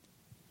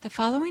The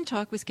following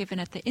talk was given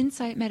at the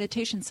Insight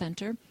Meditation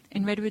Center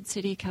in Redwood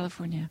City,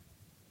 California.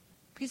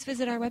 Please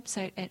visit our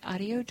website at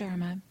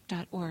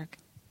audiodharma.org.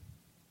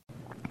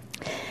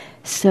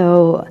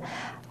 So,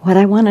 what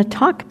I want to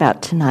talk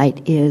about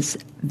tonight is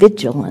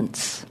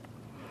vigilance.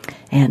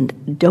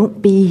 And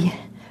don't be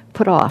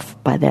put off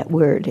by that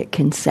word. It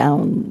can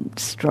sound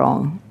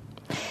strong.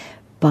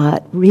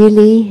 But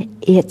really,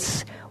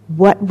 it's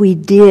what we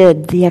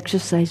did, the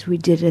exercise we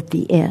did at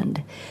the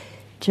end.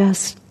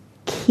 Just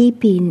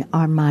keeping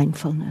our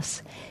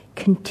mindfulness,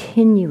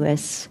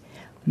 continuous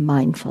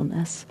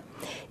mindfulness.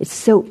 It's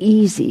so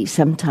easy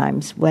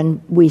sometimes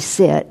when we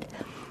sit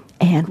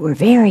and we're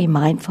very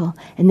mindful,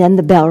 and then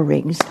the bell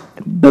rings,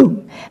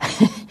 boom.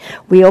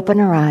 We open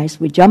our eyes,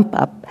 we jump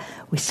up,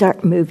 we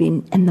start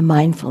moving, and the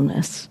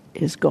mindfulness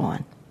is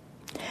gone.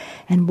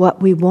 And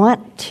what we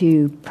want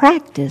to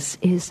practice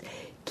is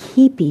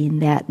keeping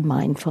that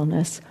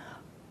mindfulness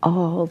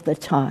all the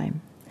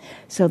time.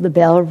 So the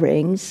bell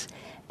rings,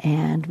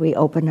 and we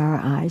open our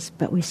eyes,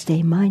 but we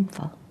stay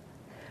mindful.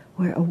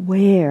 We're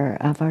aware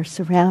of our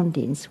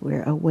surroundings.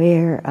 We're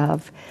aware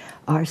of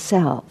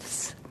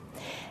ourselves.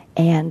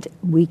 And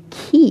we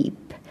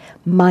keep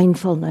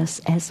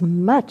mindfulness as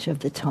much of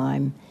the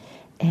time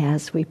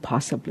as we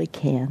possibly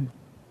can.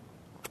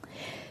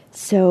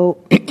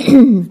 So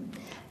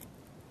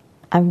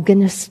I'm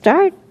going to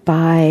start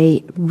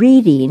by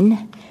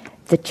reading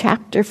the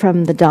chapter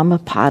from the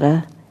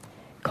Dhammapada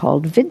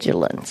called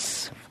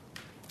Vigilance.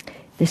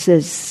 This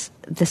is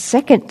the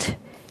second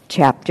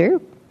chapter,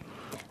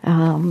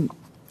 and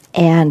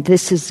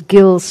this is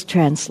Gill's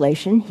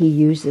translation. He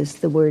uses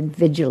the word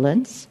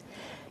vigilance.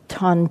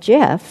 Ton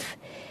Jeff,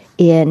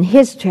 in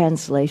his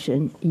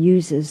translation,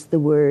 uses the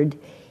word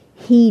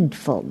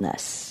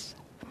heedfulness.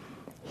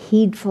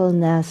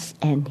 Heedfulness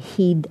and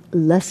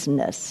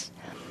heedlessness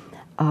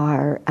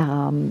are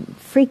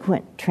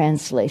frequent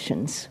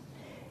translations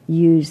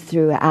used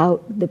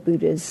throughout the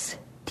Buddha's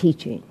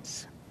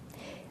teachings.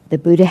 The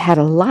Buddha had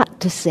a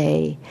lot to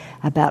say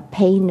about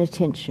paying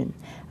attention,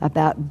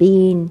 about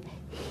being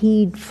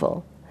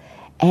heedful,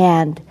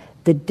 and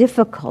the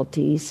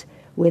difficulties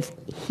with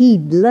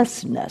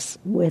heedlessness,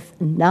 with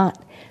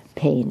not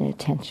paying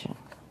attention.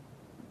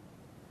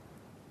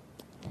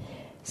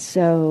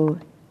 So,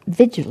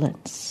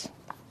 vigilance.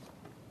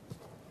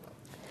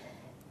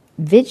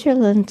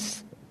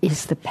 Vigilance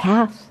is the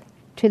path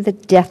to the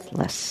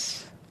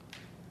deathless.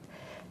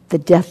 The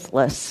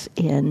deathless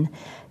in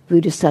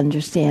Buddhist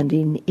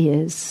understanding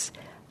is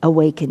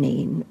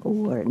awakening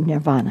or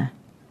nirvana.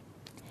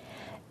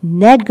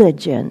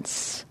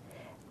 Negligence,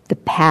 the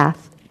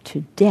path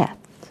to death.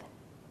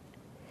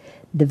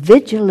 The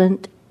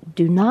vigilant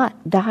do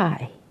not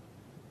die.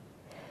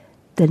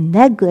 The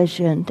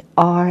negligent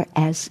are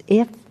as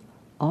if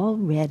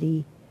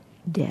already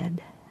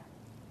dead.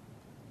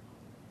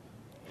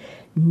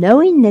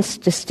 Knowing this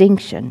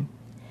distinction,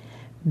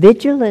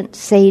 vigilant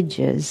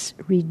sages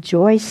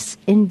rejoice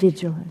in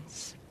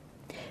vigilance,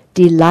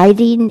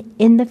 delighting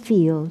in the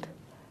field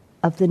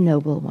of the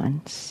noble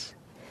ones.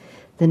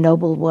 The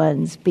noble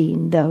ones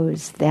being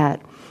those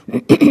that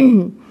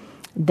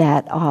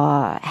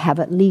have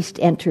at least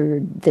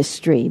entered the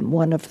stream,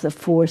 one of the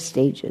 4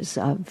 stages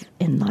of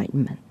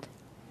enlightenment.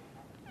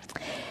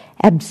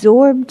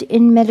 Absorbed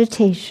in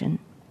meditation,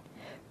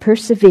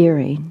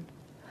 persevering,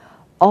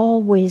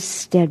 always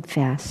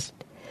steadfast,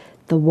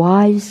 the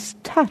wise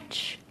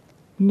touch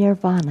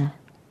nirvana,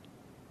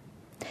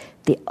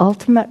 the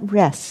ultimate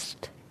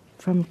rest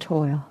from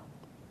toil.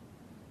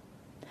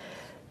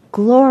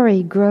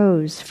 Glory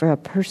grows for a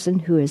person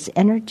who is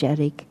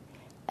energetic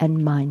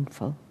and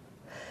mindful.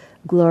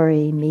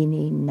 Glory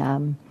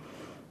meaning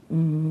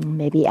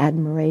maybe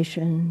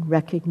admiration,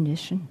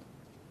 recognition.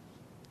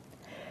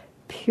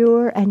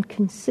 Pure and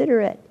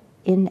considerate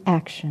in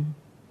action,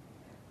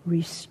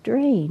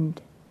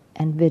 restrained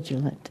and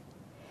vigilant,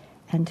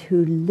 and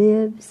who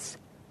lives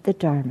the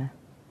Dharma.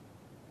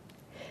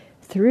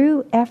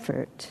 Through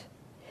effort,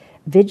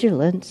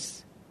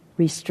 vigilance,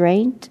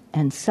 restraint,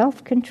 and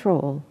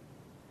self-control,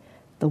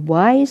 the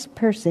wise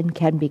person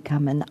can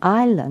become an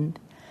island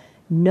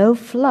no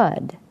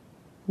flood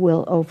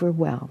will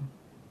overwhelm.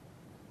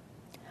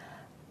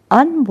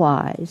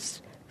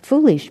 Unwise,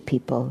 foolish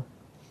people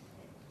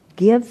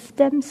give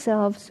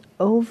themselves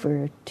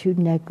over to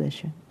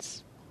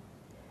negligence.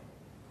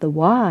 The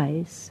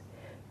wise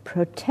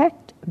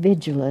protect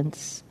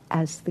vigilance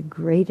as the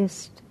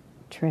greatest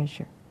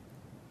treasure.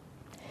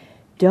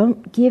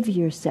 Don't give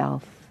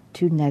yourself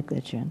to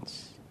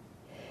negligence.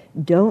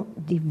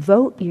 Don't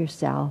devote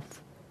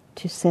yourself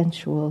to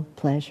sensual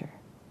pleasure.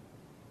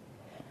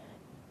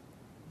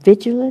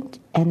 Vigilant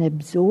and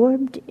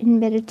absorbed in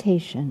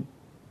meditation,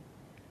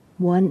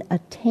 one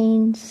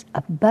attains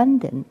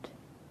abundant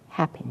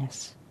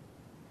happiness.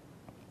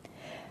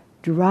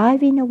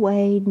 Driving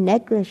away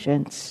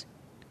negligence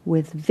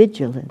with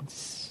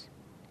vigilance,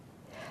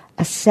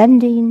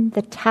 ascending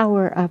the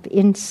tower of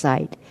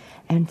insight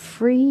and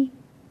free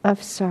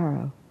of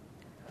sorrow.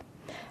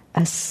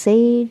 A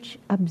sage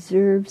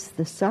observes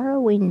the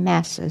sorrowing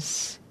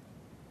masses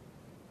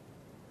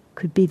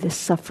could be the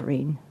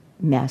suffering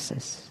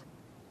masses.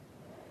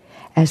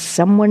 As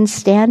someone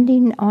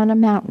standing on a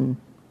mountain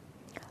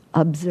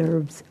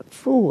observes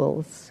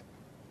fools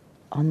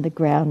on the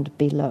ground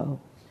below.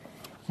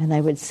 And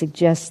I would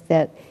suggest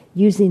that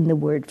using the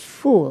word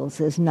fools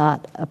is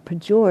not a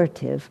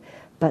pejorative,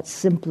 but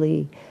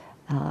simply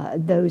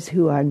those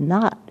who are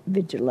not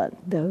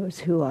vigilant, those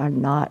who are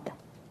not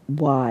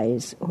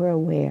wise or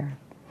aware.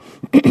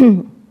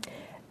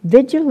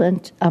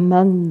 Vigilant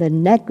among the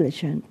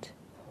negligent,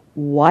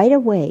 wide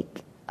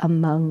awake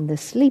among the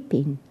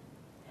sleeping,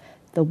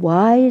 the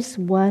wise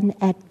one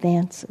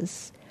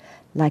advances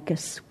like a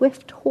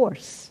swift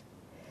horse,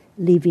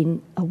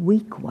 leaving a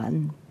weak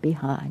one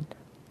behind.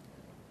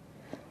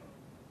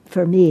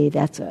 For me,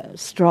 that's a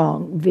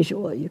strong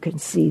visual. You can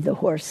see the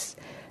horse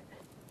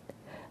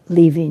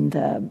leaving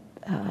the,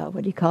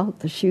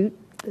 the chute,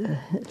 the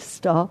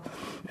stall,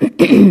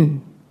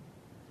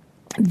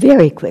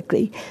 very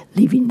quickly,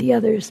 leaving the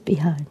others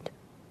behind.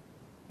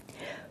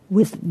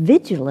 With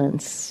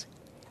vigilance,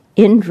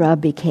 Indra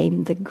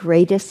became the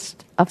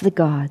greatest of the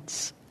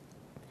gods.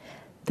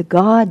 The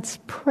gods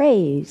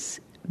praise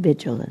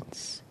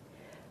vigilance,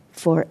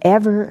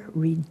 forever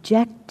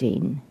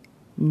rejecting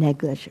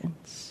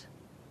negligence.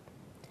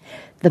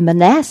 The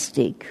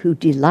monastic who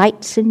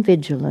delights in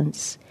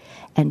vigilance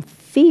and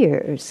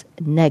fears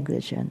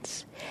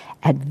negligence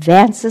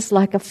advances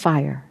like a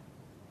fire,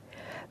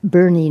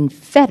 burning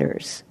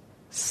fetters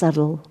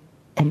subtle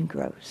and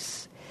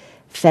gross.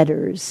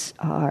 Fetters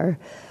are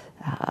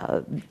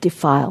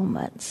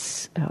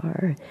defilements,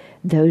 or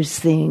those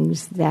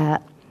things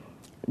that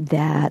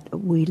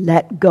we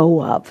let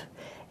go of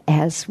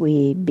as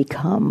we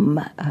become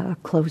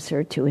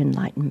closer to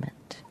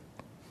enlightenment.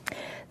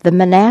 The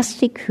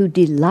monastic who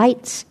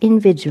delights in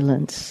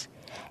vigilance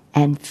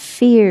and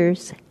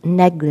fears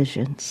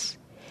negligence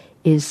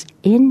is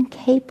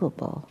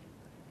incapable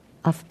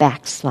of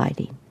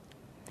backsliding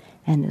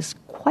and is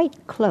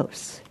quite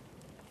close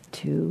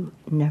to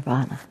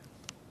nirvana.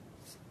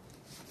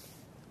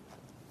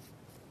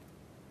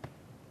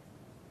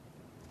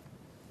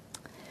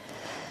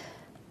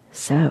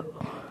 So,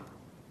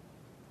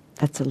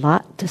 that's a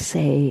lot to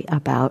say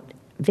about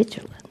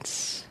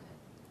vigilance.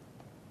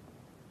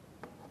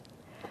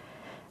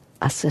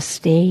 A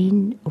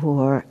sustained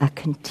or a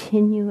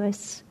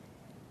continuous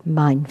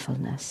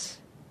mindfulness,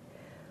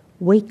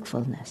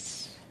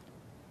 wakefulness,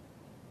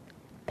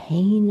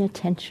 paying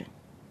attention.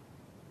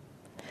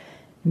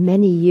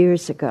 Many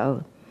years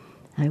ago,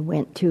 I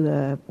went to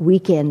a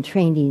weekend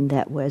training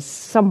that was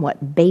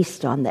somewhat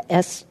based on the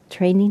S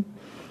training,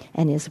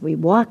 and as we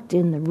walked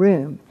in the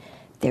room,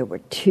 there were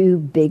two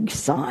big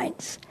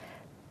signs: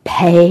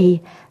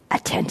 pay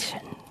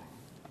attention.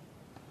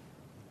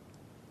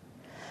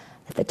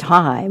 At the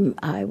time,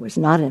 I was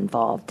not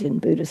involved in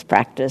Buddhist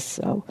practice,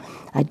 so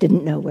I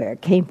didn't know where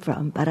it came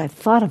from, but I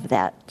thought of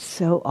that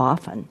so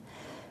often.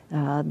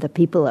 The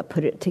people that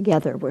put it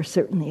together were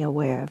certainly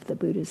aware of the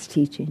Buddha's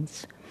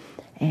teachings,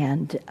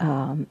 and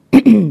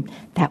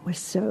that was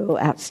so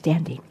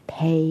outstanding.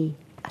 Pay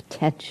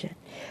attention.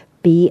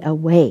 Be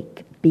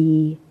awake.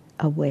 Be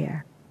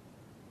aware.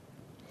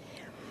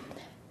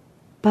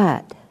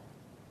 But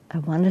I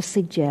want to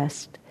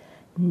suggest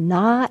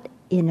not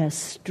in a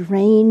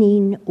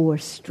straining or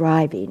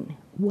striving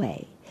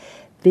way.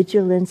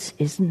 Vigilance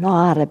is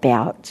not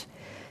about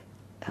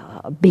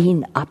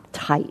being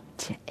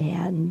uptight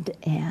and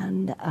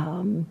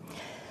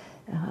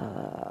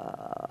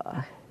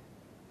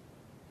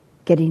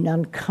getting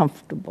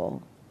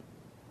uncomfortable.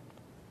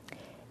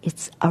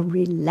 It's a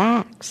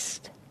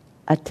relaxed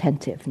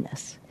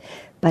attentiveness,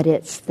 but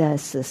it's the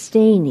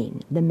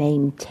sustaining, the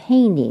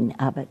maintaining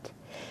of it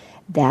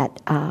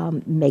that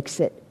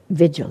makes it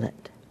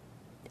vigilant.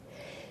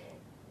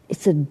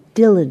 It's a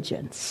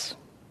diligence,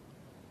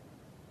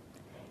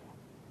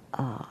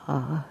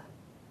 a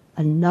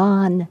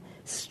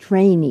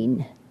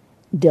non-straining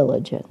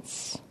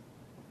diligence.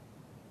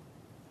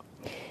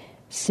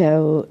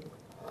 So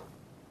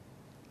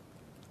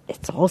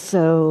it's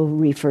also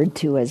referred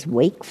to as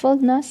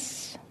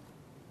wakefulness.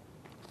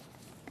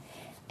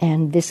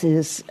 And this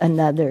is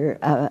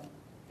another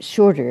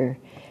shorter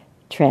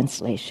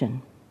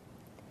translation.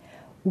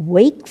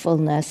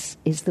 Wakefulness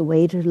is the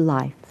way to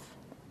life.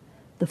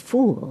 The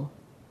fool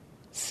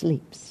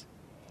sleeps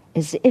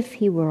as if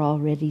he were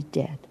already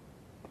dead.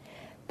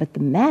 But the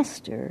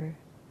master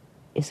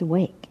is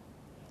awake,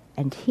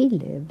 and he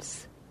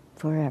lives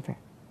forever.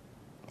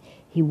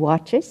 He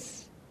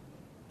watches,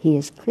 he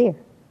is clear.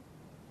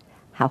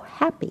 How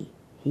happy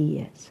he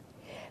is,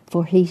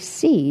 for he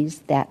sees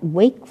that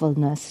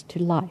wakefulness to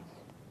life.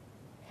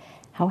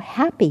 How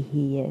happy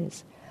he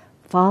is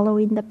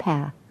following the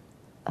path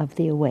of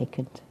the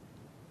awakened.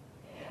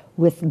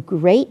 With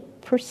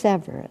great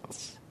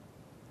perseverance,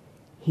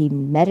 he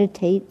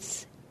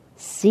meditates,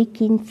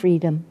 seeking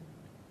freedom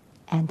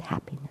and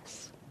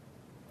happiness.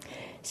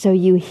 So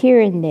you hear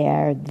in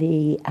there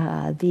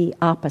the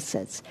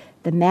opposites: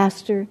 the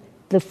master,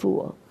 the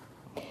fool,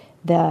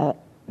 the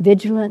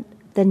vigilant,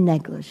 the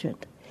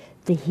negligent,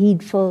 the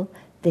heedful,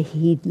 the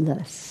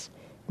heedless,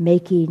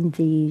 making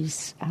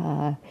these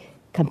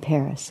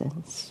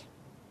comparisons.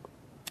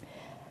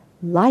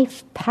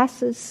 Life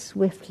passes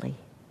swiftly.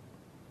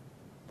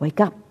 Wake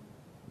up,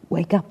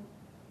 wake up.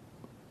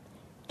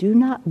 Do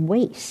not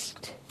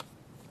waste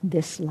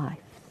this life.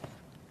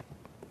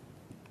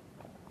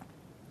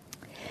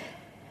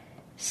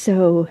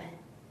 So,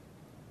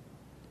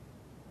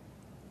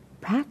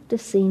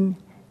 practicing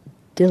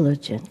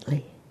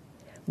diligently,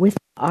 with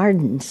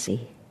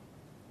ardency.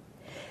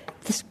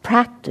 This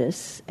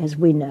practice, as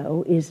we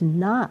know, is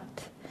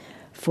not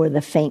for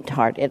the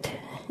faint-hearted.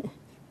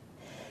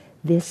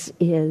 This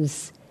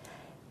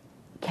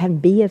can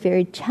be a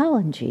very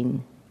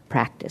challenging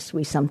practice.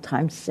 We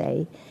sometimes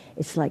say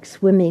it's like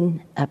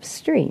swimming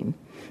upstream.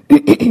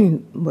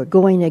 We're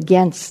going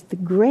against the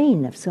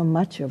grain of so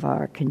much of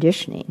our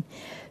conditioning,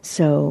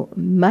 so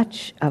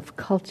much of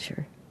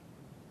culture.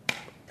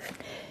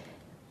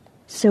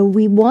 So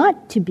we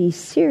want to be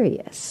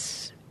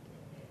serious.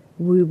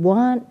 We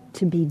want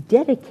to be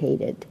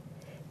dedicated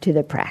to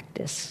the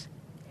practice,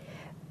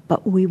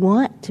 but we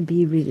want to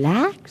be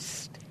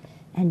relaxed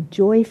and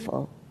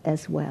joyful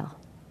as well.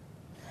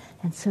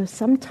 And so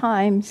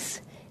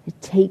sometimes it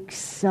takes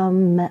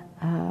some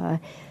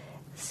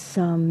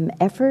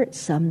effort,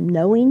 some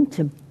knowing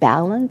to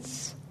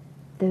balance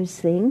those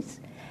things.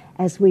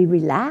 As we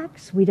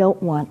relax, we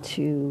don't want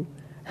to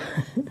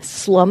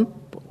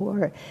slump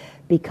or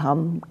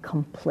become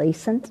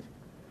complacent.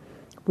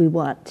 We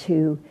want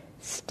to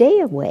stay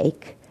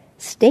awake,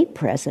 stay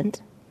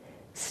present,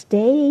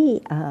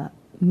 stay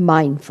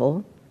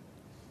mindful,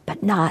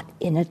 but not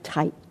in a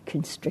tight,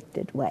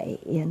 constricted way,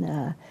 in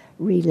a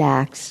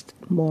relaxed,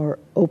 more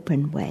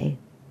open way.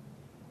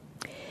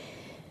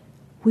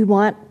 We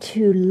want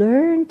to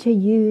learn to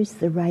use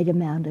the right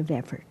amount of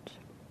effort.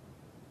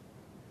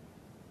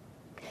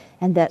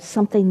 And that's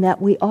something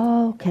that we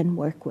all can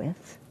work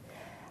with.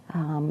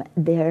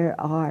 There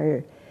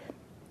are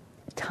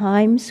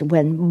times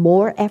when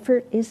more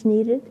effort is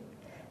needed.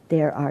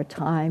 There are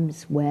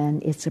times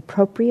when it's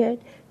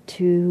appropriate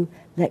to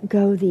let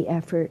go the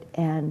effort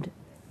and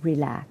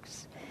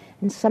relax.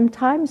 And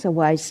sometimes a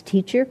wise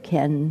teacher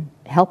can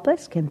help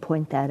us, can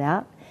point that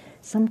out.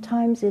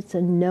 Sometimes it's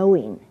a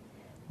knowing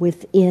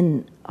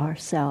within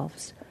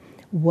ourselves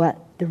what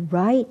the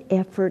right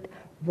effort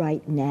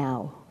right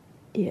now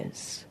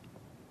is.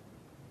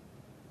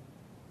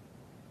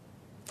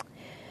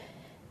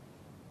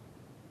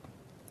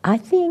 I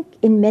think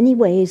in many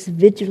ways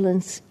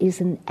vigilance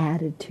is an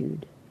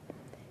attitude.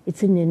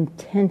 It's an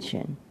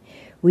intention.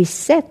 We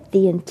set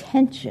the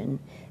intention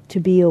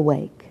to be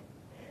awake,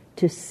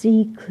 to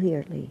see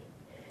clearly,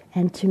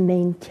 and to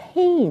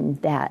maintain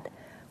that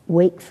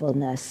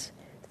wakefulness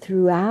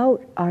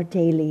throughout our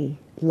daily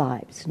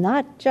lives,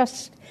 not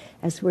just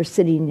as we're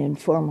sitting in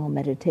formal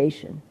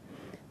meditation,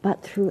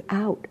 but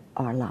throughout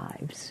our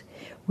lives.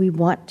 We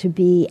want to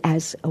be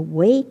as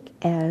awake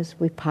as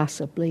we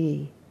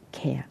possibly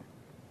can.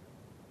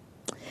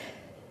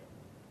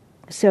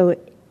 So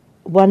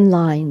one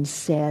line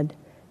said,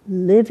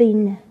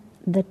 living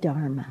the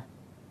Dharma.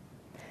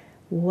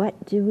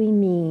 What do we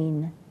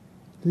mean,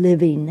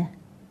 living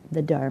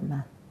the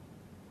Dharma?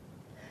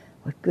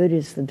 What good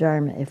is the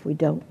Dharma if we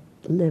don't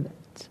live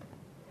it?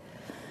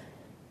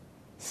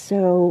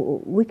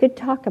 So we could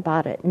talk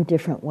about it in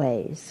different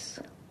ways.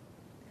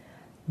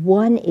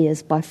 One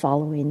is by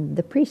following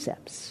the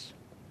precepts.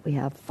 We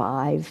have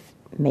 5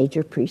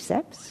 major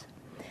precepts,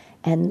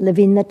 and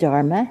living the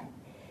Dharma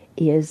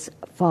is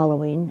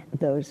following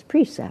those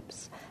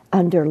precepts.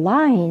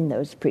 Underlying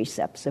those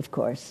precepts, of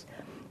course,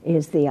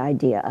 is the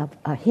idea of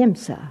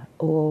ahimsa,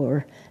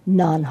 or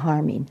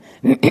non-harming,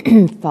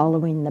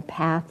 following the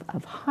path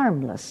of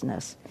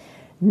harmlessness,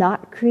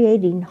 not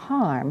creating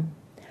harm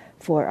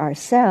for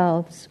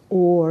ourselves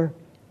or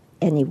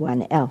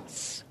anyone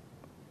else.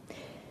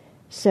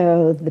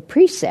 So the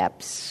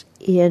precepts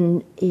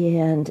in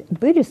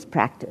Buddhist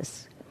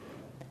practice,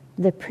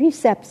 the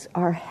precepts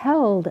are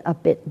held a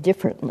bit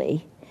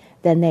differently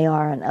than they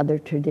are in other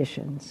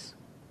traditions,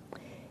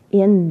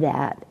 in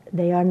that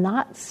they are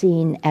not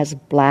seen as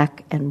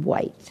black and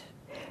white.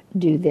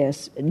 Do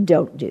this,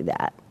 don't do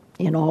that,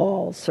 in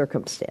all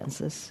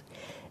circumstances.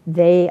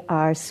 They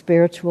are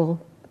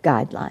spiritual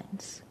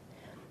guidelines.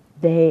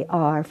 They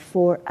are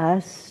for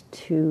us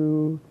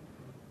to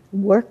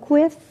work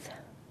with,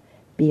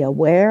 be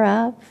aware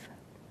of,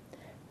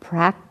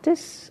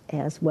 practice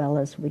as well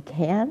as we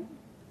can,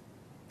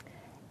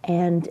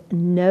 and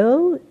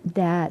know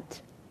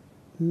that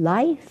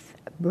life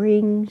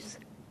brings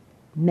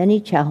many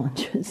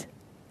challenges,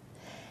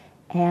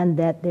 and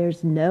that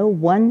there's no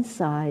one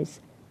size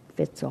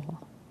fits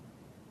all.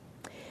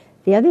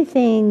 The other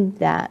thing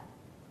that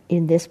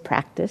in this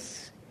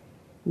practice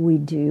we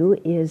do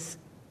is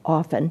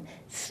often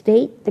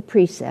state the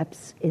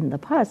precepts in the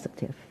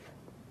positive,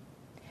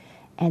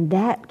 and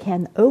that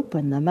can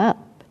open them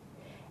up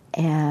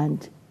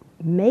and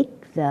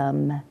make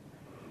them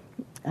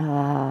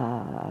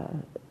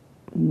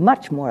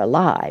much more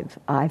alive,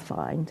 I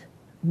find,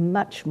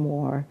 much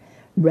more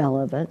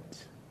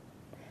relevant,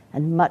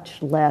 and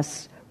much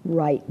less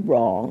right,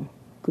 wrong,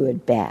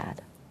 good,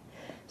 bad.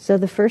 So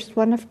the first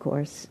one, of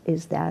course,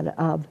 is that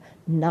of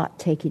not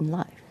taking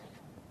life.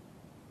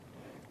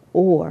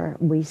 Or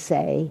we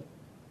say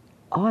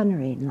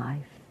honoring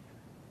life,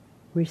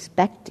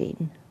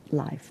 respecting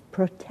life,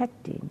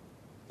 protecting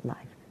life.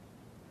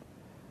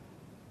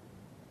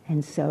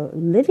 And so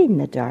living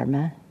the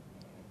Dharma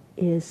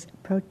is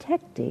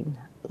protecting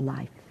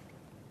life.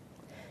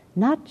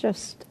 Not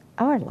just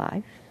our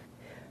life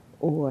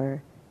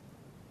or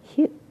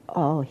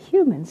all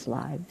humans'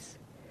 lives,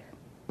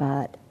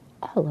 but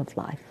all of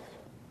life.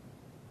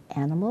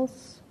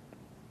 Animals,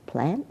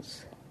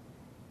 plants,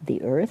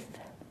 the earth,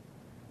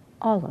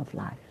 all of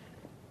life.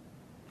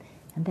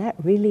 And that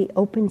really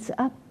opens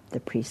up the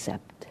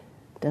precept,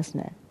 doesn't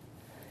it?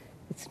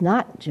 It's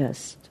not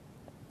just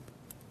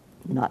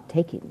not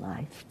taking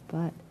life,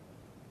 but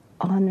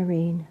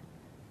honoring,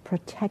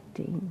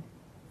 protecting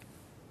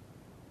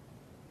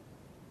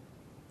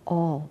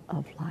all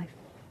of life.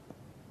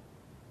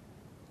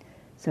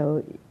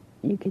 So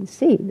you can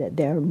see that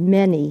there are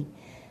many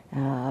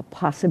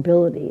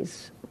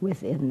possibilities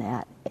within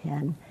that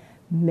and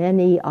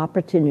many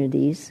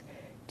opportunities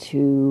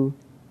to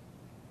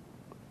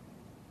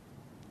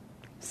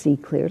see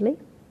clearly,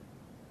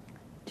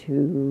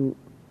 to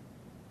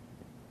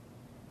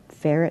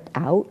ferret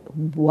out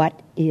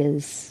what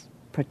is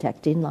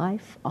protecting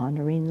life,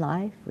 honoring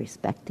life,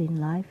 respecting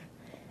life,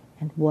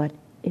 and what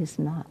is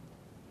not.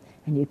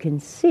 And you can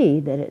see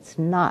that it's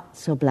not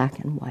so black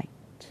and white.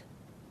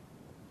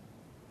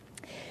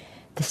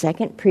 The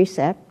second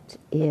precept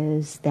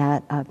is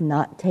that of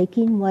not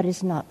taking what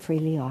is not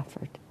freely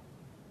offered,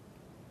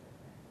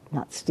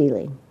 not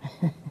stealing.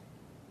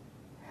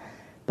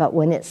 But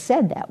when it's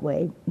said that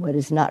way, what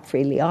is not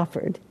freely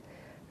offered,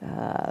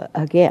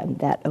 again,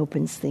 that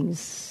opens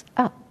things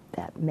up.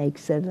 That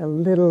makes it a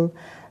little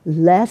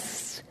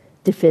less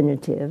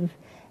definitive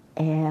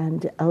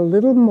and a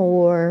little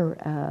more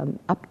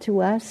up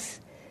to us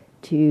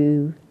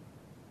to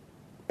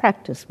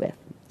practice with,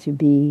 to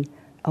be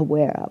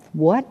aware of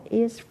what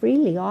is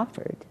freely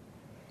offered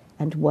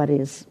and what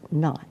is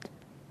not.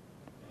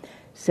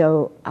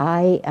 So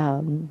I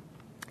am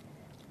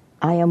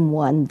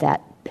one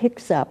that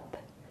picks up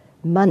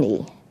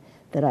money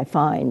that I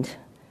find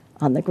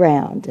on the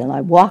ground, and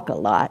I walk a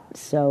lot,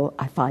 so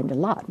I find a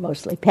lot,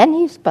 mostly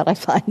pennies, but I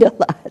find a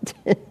lot.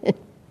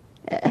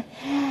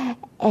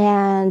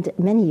 And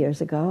many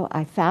years ago,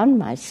 I found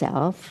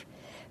myself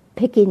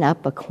picking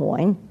up a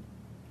coin.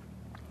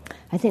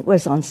 I think it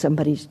was on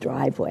somebody's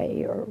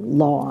driveway or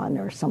lawn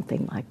or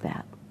something like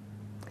that.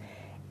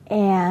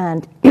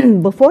 And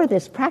before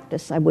this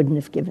practice, I wouldn't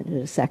have given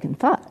it a second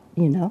thought.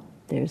 You know,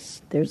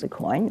 there's a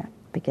coin, I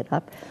pick it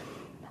up.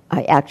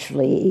 I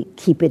actually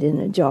keep it in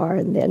a jar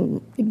and then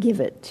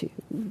give it to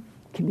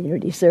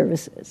community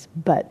services.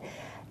 But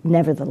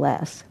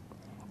nevertheless,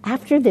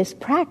 after this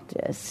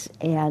practice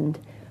and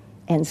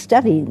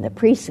studying the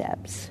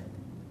precepts,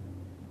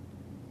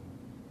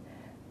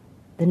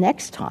 the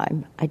next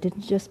time I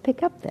didn't just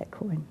pick up that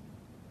coin.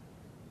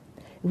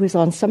 It was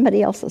on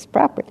somebody else's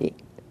property.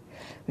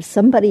 It was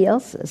somebody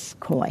else's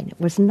coin. It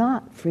was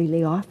not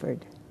freely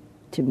offered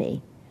to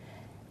me.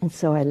 And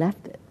so I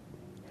left it.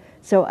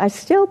 So I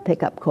still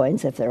pick up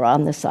coins if they're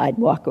on the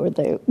sidewalk or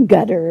the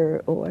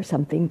gutter or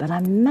something, but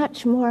I'm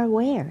much more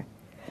aware.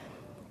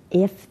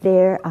 If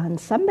they're on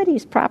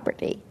somebody's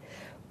property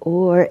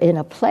or in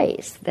a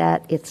place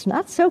that it's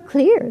not so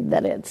clear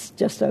that it's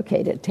just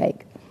okay to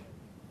take,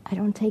 I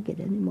don't take it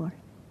anymore.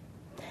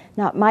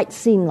 Now, it might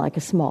seem like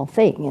a small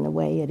thing, in a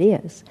way it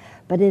is,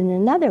 but in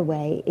another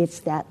way, it's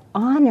that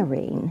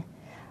honoring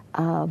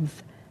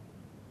of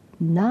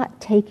not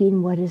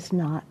taking what is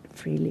not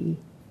freely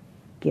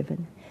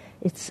given.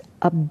 It's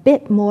a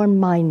bit more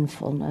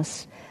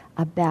mindfulness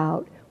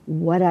about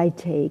what I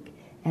take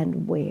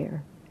and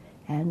where,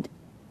 and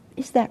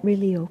is that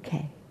really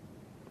okay?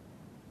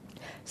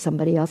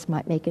 Somebody else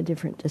might make a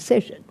different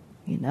decision,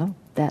 you know?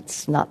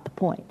 That's not the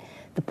point.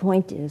 The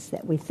point is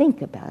that we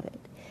think about it.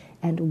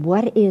 And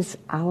what is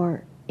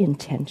our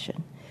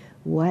intention?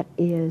 What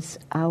is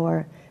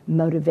our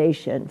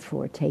motivation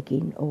for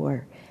taking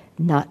or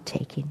not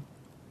taking?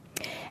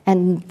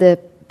 And the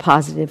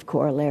positive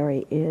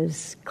corollary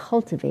is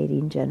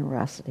cultivating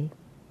generosity.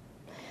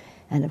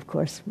 And of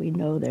course, we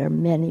know there are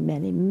many,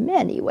 many,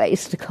 many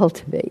ways to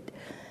cultivate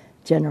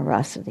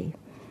generosity.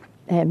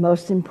 And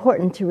most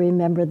important to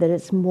remember that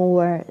it's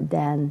more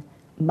than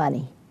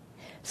money.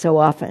 So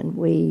often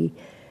we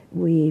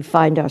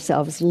find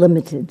ourselves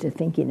limited to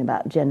thinking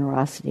about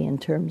generosity in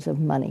terms of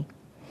money.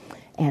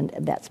 And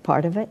that's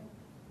part of it.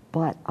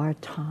 But our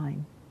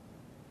time,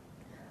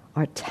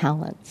 our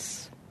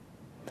talents,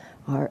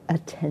 our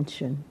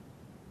attention,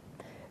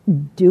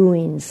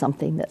 doing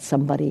something that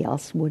somebody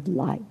else would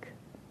like,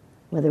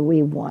 whether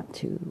we want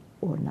to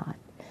or not.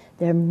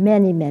 There are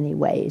many, many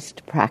ways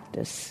to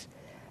practice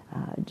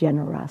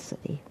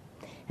generosity.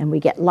 And we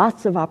get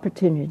lots of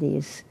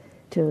opportunities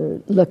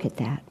to look at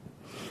that.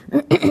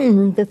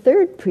 The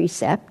third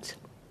precept,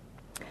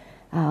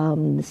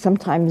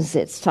 sometimes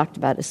it's talked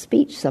about as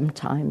speech,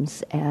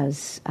 sometimes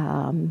as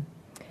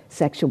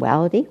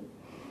sexuality.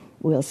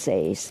 we'll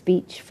say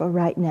speech for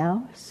right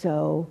now.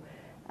 So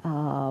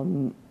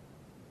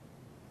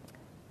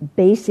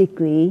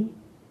basically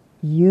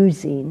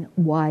using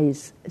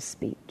wise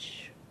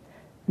speech,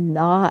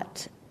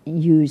 not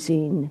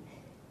using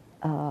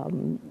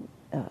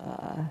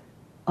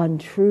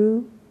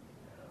untrue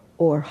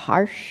or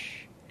harsh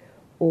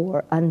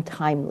or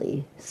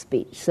untimely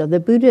speech. So the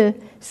Buddha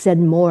said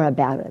more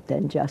about it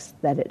than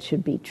just that it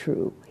should be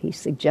true. He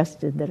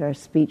suggested that our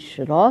speech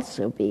should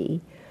also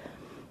be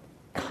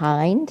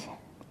kind,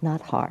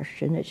 not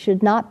harsh, and it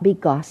should not be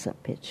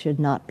gossip. It should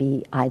not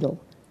be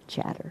idle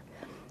chatter.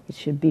 It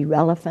should be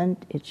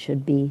relevant. It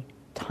should be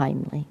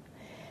timely.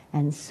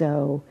 And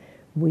so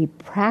we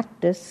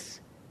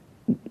practice,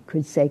 you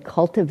could say,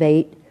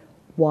 cultivate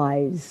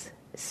wise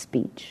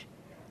speech,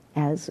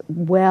 as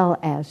well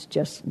as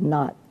just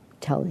not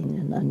telling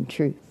an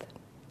untruth.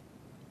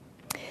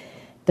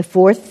 The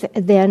fourth,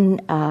 then,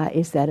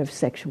 is that of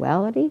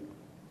sexuality,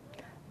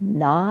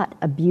 not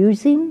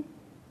abusing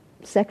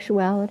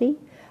sexuality,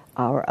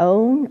 our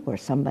own or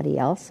somebody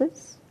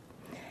else's.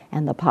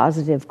 And the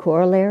positive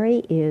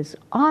corollary is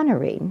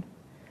honoring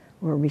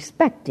or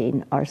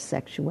respecting our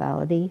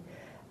sexuality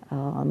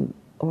or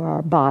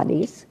our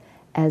bodies,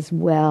 as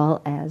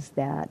well as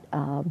that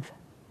of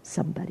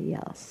somebody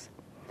else.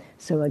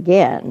 So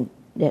again,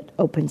 it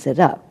opens it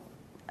up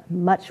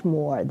much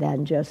more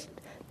than just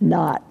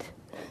not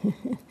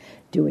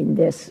doing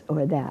this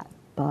or that,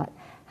 but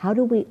how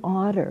do we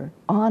honor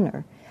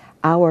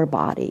our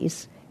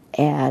bodies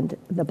and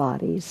the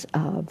bodies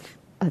of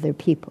other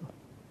people?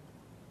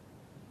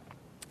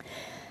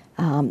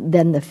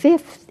 Then the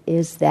fifth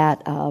is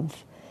that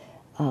of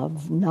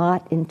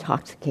not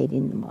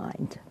intoxicating the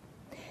mind.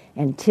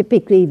 And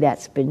typically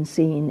that's been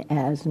seen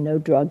as no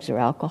drugs or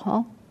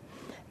alcohol.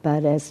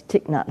 But as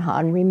Thich Nhat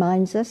Hanh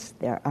reminds us,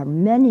 there are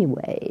many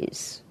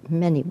ways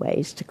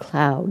to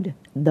cloud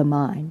the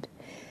mind,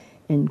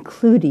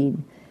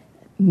 including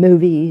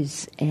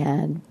movies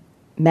and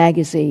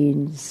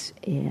magazines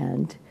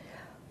and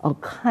all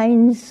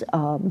kinds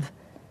of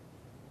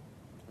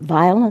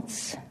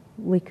violence,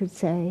 we could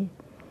say.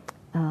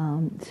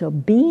 So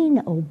being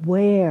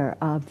aware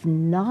of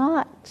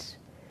not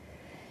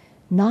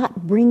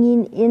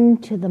bringing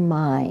into the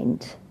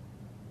mind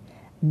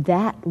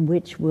that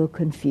which will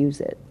confuse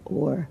it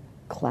or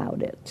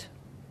cloud it.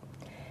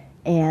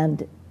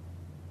 And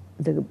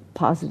the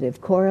positive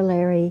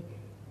corollary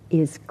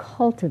is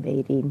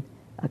cultivating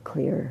a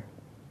clear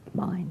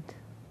mind.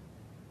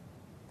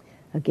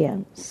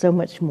 Again, so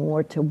much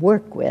more to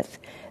work with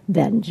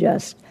than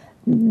just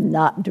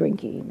not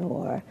drinking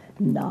or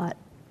not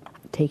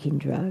taking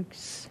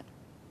drugs.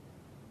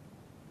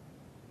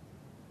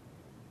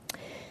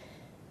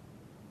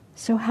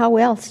 So how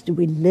else do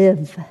we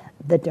live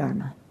the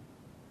Dharma?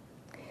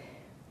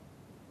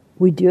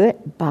 We do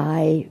it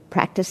by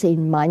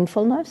practicing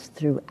mindfulness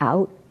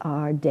throughout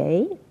our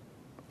day,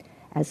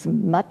 as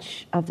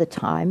much of the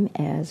time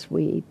as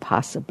we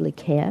possibly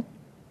can.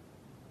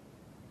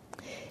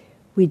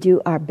 We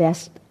do our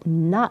best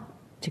not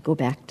to go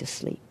back to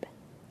sleep,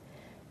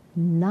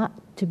 not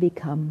to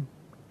become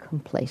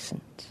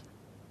complacent.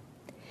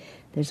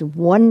 There's a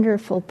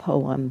wonderful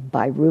poem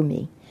by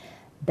Rumi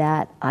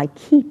that I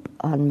keep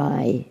on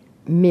my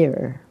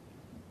mirror,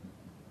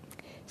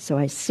 so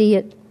I see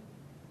it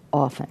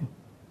often.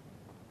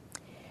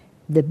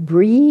 The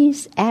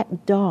breeze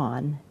at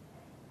dawn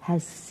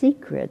has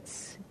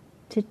secrets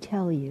to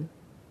tell you.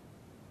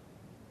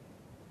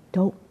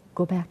 Don't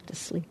go back to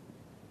sleep.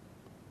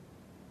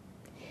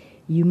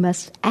 You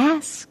must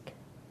ask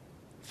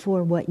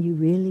for what you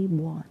really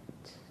want.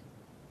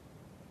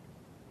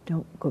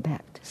 Don't go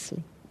back to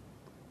sleep.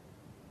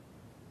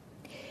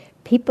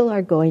 People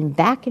are going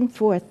back and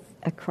forth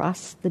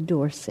across the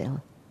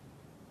doorsill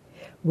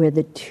where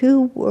the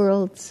two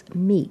worlds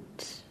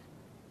meet.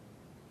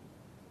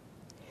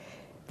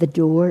 The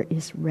door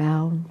is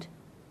round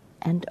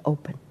and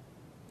open.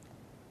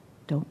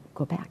 Don't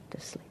go back to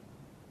sleep.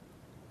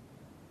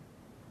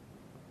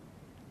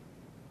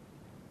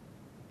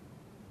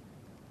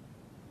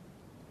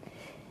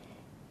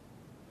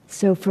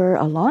 So for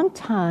a long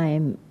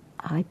time,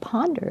 I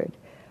pondered,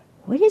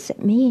 what does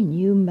it mean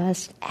you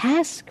must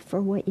ask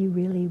for what you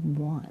really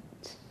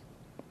want?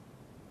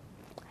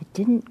 I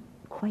didn't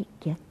quite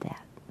get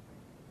that.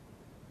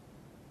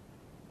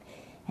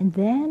 And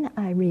then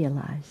I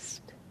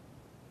realized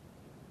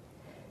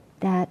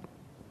that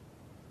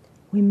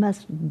we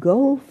must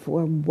go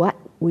for what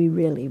we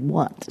really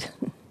want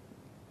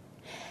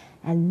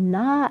and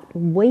not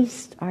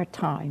waste our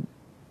time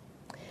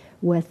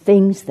with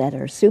things that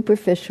are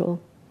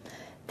superficial,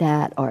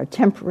 that are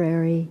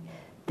temporary,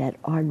 that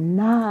are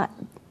not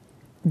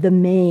the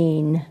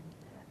main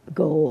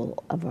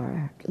goal of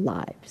our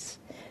lives.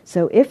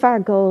 So if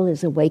our goal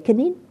is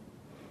awakening,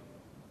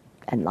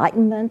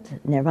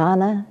 enlightenment,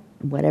 nirvana,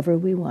 whatever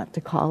we want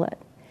to call it,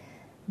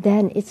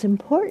 then it's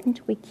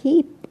important we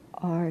keep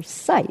our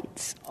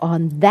sights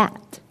on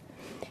that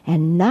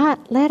and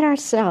not let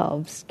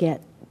ourselves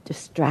get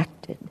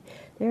distracted.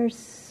 There are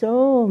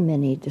so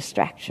many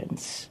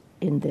distractions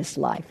in this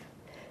life,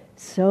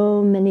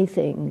 So many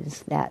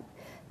things that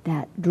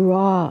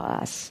draw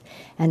us.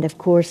 And of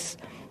course,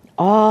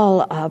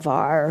 all of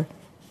our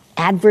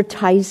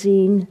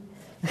advertising,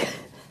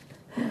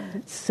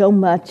 so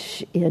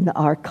much in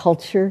our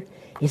culture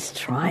is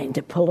trying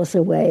to pull us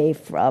away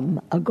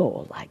from a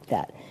goal like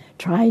that,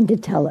 trying to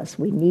tell us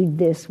we need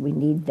this, we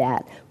need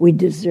that, we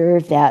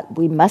deserve that,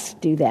 we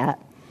must do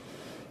that.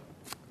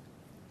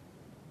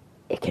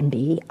 It can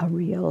be a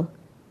real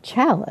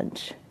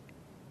challenge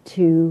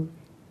to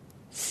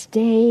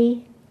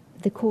stay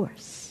the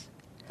course,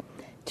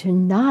 to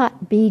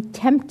not be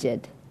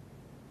tempted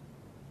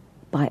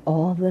by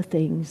all the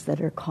things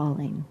that are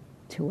calling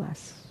to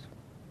us.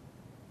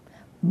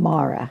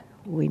 Mara,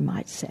 we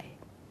might say.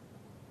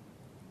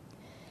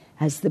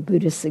 As the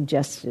Buddha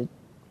suggested,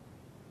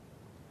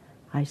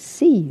 I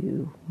see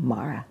you,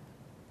 Mara.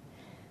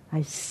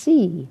 I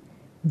see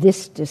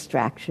this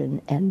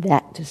distraction and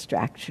that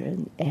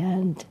distraction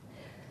and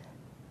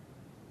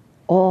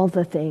all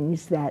the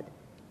things that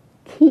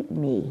keep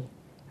me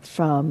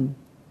from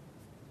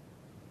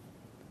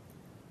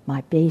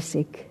my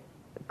basic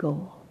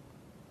goal.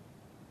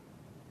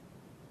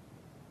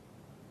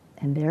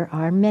 And there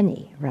are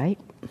many, right?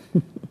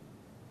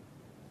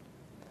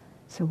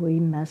 So we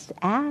must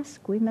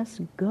ask, we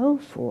must go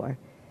for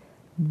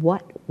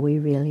what we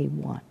really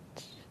want.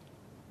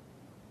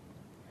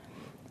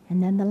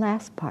 And then the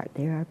last part,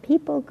 there are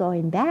people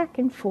going back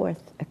and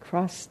forth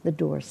across the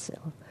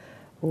doorsill,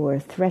 or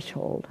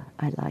threshold,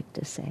 I like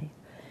to say,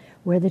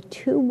 where the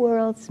two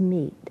worlds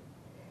meet.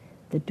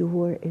 The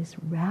door is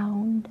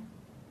round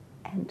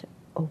and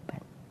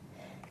open,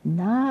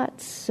 not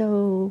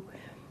so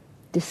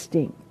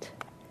distinct,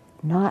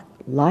 not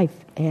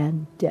life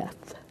and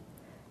death,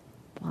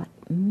 but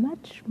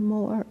much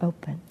more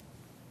open.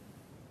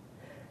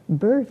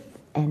 Birth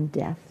and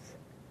death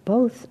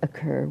both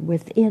occur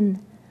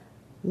within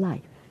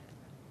life.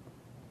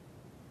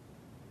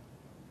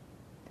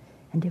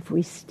 And if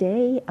we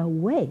stay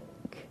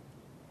awake,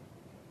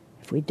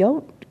 if we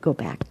don't go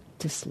back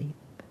to sleep,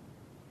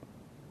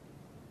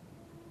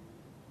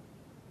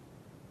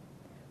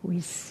 we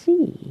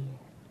see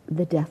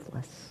the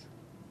deathless.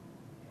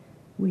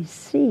 We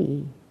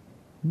see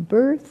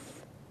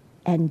birth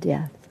and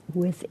death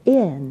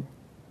within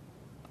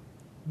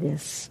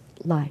this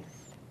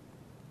life.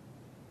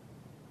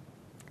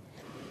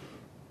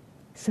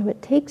 So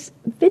it takes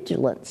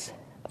vigilance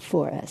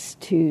for us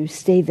to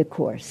stay the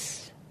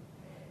course,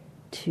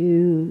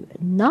 to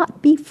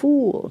not be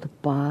fooled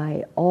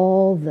by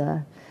all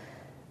the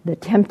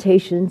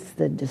temptations,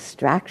 the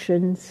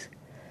distractions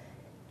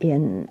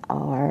in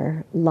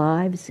our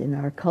lives, in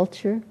our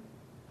culture,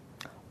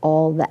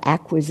 all the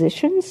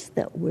acquisitions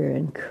that we're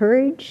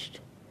encouraged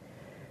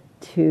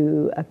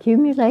to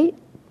accumulate,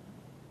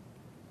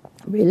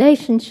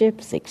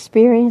 relationships,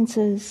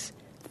 experiences,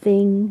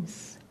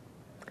 things.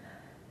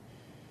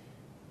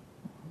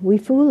 We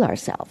fool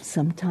ourselves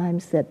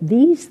sometimes that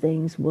these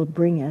things will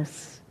bring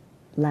us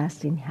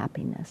lasting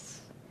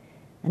happiness.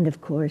 And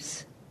of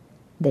course,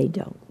 they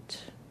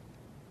don't.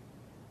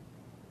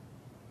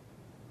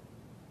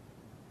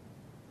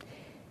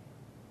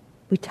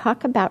 We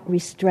talk about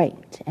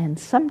restraint, and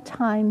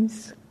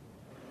sometimes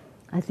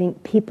I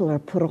think people are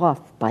put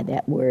off by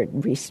that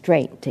word,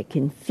 restraint. It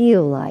can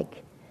feel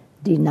like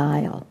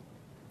denial.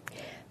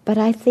 But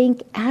I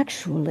think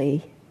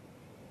actually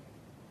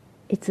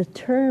it's a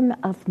term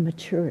of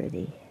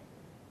maturity.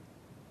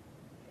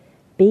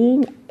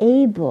 Being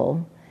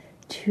able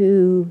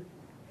to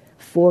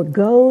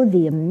forego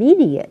the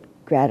immediate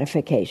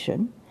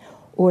gratification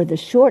or the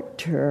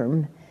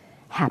short-term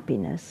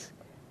happiness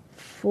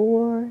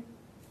for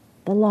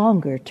the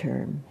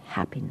longer-term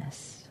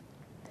happiness,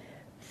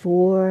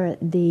 for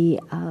the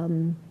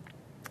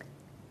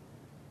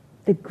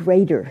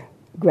greater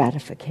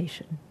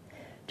gratification.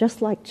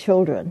 Just like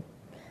children,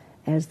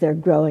 as they're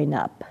growing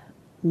up,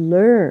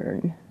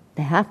 they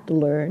have to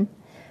learn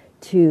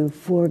to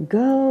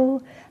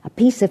forego a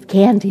piece of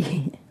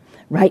candy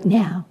right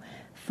now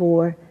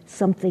for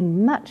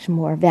something much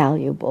more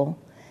valuable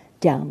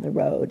down the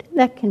road.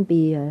 That can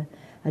be a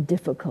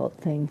difficult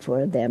thing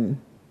for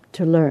them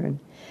to learn.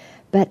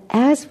 But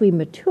as we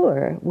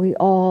mature, we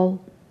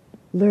all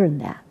learn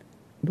that.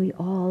 We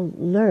all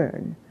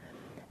learn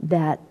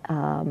that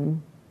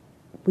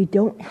we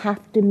don't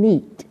have to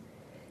meet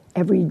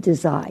every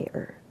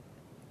desire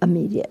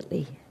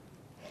immediately.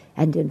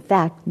 And in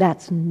fact,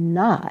 that's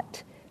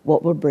not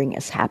what will bring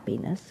us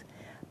happiness,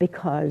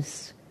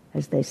 because,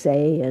 as they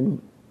say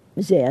in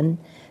Zen,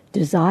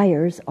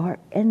 desires are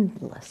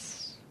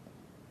endless.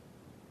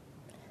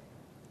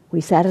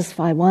 We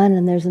satisfy one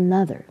and there's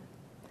another.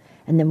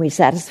 And then we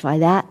satisfy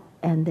that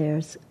and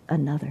there's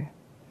another.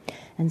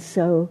 And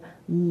so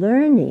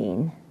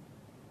learning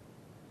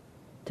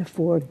to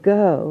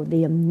forego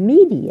the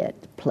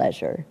immediate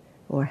pleasure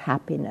or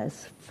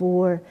happiness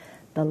for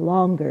the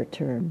longer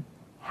term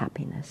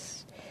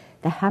happiness,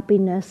 the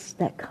happiness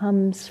that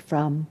comes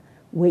from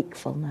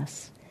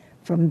wakefulness,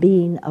 from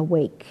being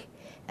awake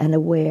and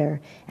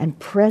aware and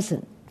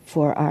present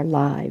for our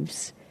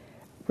lives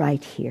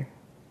right here.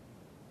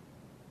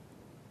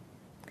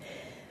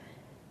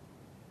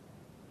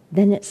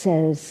 Then it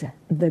says,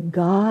 the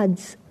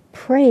gods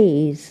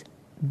praise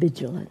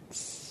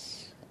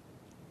vigilance.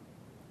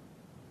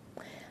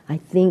 I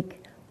think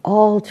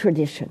all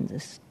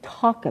traditions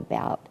talk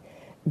about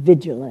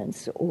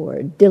vigilance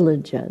or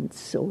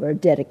diligence or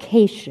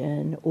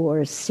dedication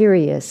or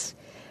serious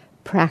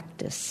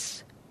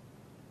practice.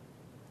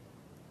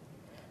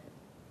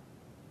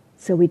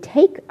 So we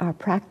take our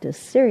practice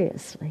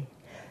seriously,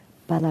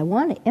 but I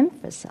want to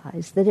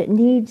emphasize that it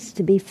needs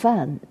to be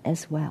fun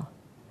as well.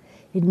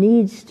 It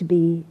needs to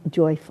be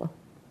joyful.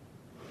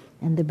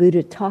 And the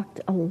Buddha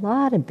talked a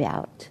lot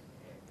about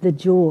the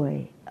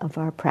joy of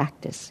our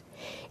practice.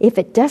 If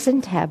it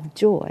doesn't have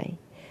joy,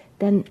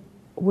 then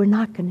we're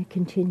not going to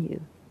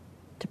continue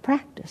to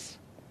practice.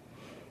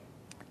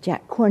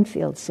 Jack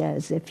Kornfield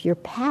says, if your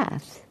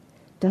path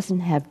doesn't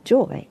have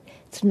joy,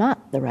 it's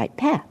not the right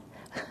path.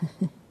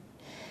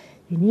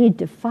 You need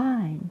to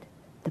find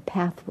the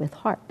path with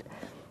heart,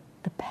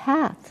 the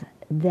path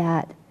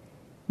that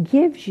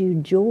gives you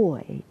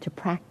joy to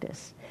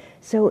practice.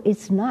 So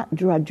it's not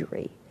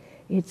drudgery.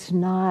 It's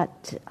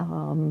not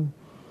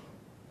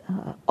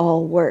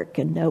all work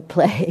and no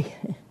play.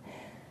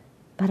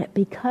 But it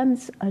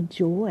becomes a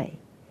joy.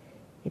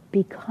 It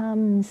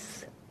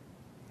becomes,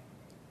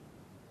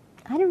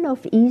 I don't know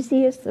if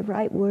easy is the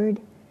right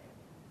word,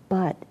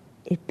 but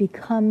it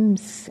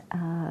becomes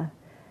a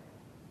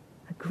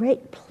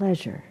great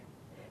pleasure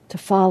to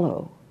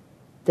follow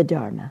the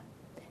Dharma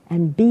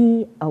and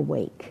be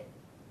awake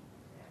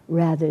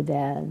rather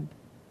than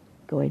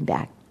going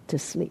back to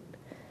sleep.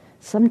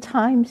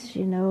 Sometimes,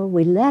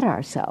 we let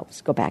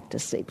ourselves go back to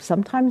sleep.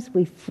 Sometimes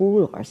we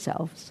fool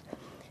ourselves.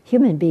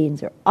 Human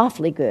beings are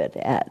awfully good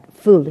at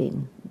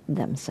fooling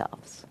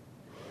themselves.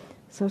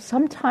 So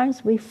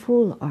sometimes we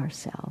fool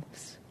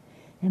ourselves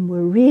and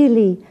we're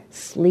really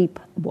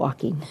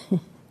sleepwalking.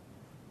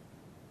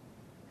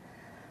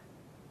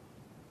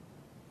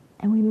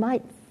 And we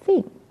might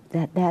think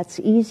that that's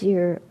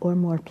easier or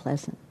more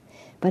pleasant.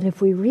 But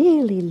if we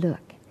really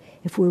look,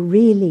 if we're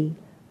really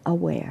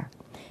aware,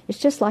 it's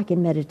just like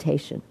in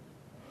meditation.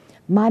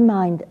 My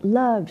mind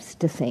loves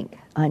to think.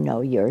 I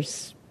know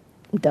yours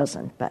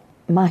doesn't, but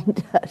mine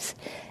does.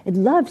 It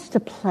loves to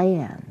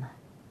plan.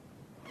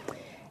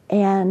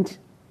 And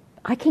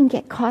I can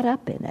get caught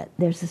up in it.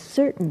 There's a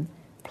certain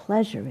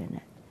pleasure in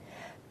it.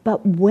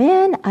 But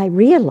when I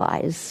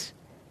realize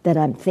that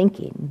I'm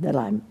thinking, that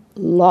I'm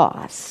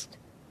lost,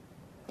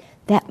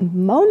 that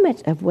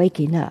moment of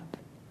waking up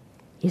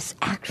is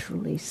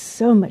actually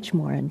so much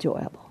more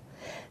enjoyable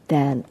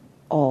than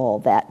all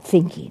that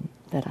thinking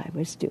that I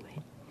was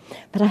doing.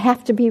 But I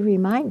have to be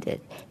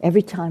reminded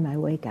every time I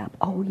wake up,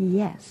 oh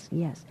yes,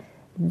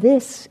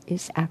 this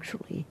is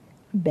actually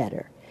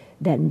better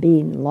than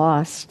being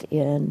lost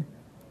in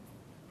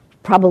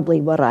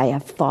probably what I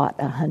have thought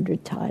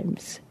 100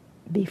 times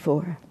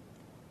before.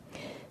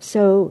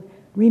 So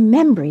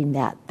remembering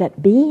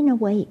that being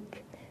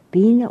awake,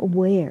 being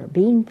aware,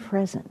 being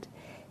present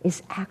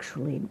is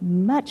actually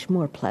much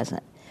more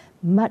pleasant,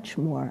 much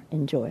more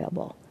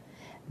enjoyable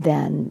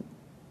than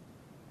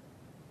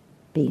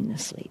being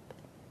asleep.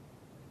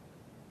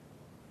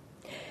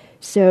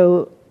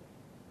 So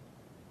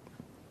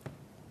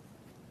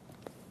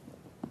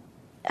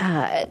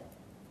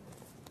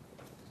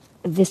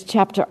this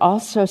chapter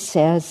also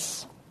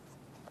says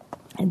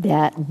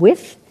that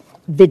with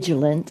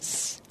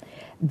vigilance,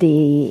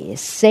 the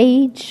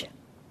sage,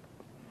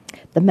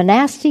 the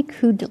monastic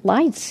who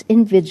delights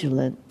in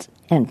vigilance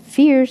and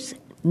fears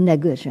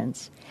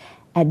negligence,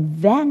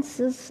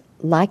 advances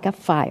like a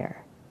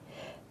fire,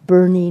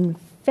 burning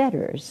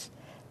fetters,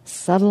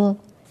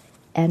 subtle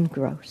and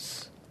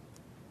gross.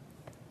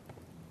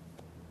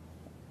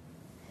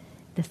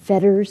 The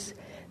fetters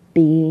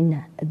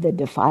being the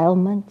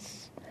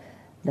defilements,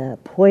 the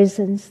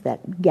poisons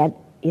that get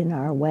in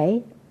our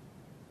way,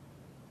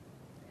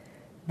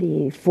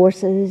 the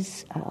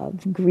forces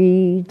of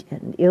greed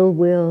and ill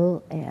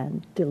will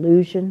and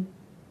delusion,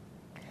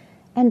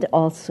 and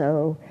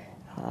also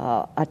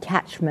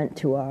attachment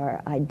to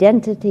our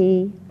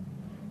identity,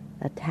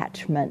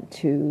 attachment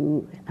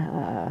to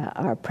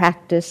our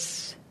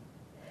practice,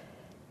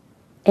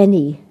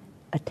 any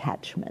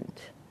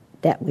attachment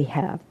that we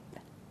have.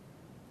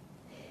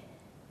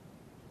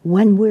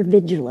 When we're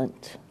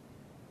vigilant,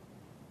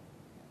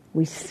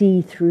 we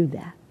see through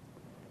that.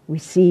 We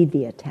see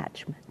the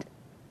attachment.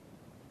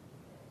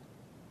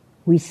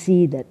 We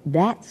see that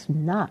that's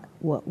not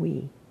what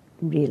we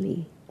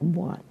really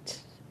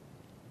want.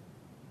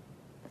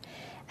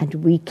 And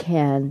we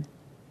can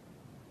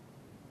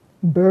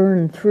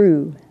burn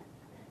through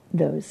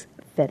those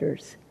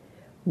fetters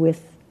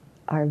with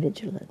our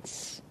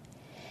vigilance.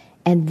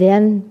 And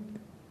then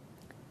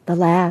the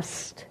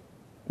last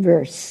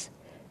verse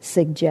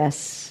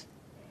suggests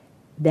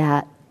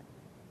that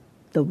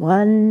the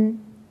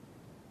one,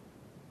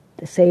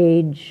 the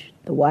sage,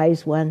 the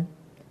wise one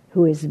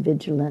who is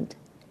vigilant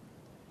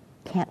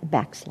can't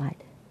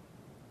backslide,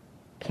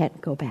 can't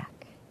go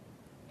back,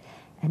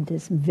 and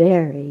is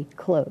very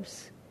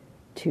close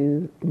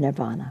to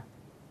nirvana.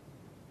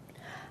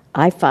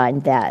 I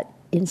find that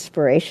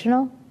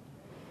inspirational,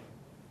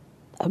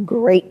 a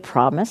great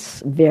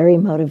promise, very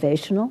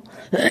motivational,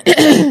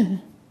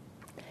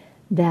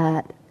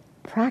 that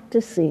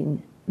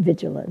practicing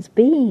vigilance,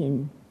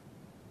 being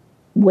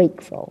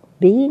wakeful,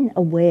 being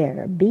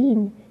aware,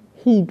 being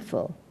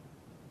heedful,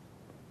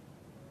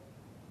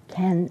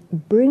 can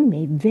bring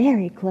me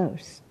very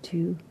close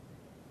to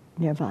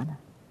nirvana.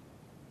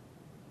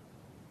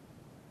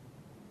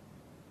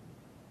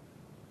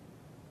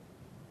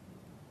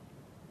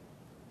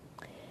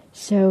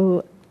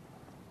 So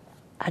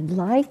I'd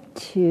like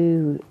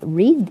to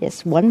read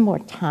this one more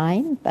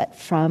time, but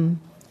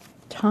from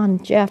Tom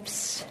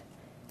Jeff's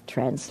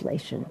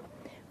translation,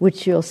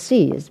 which you'll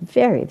see is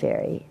very,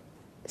 very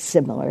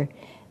similar,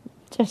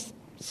 just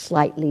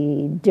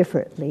slightly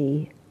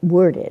differently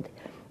worded.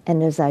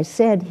 And as I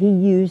said, he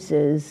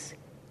uses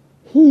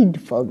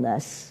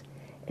heedfulness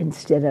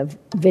instead of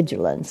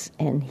vigilance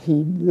and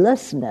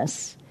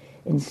heedlessness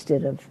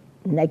instead of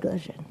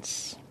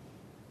negligence.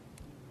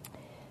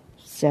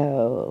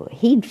 So,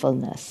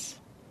 heedfulness,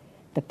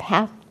 the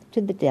path to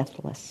the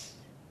deathless.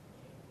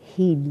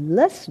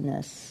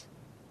 Heedlessness,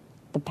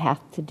 the path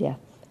to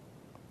death.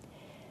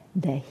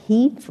 The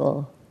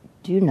heedful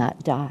do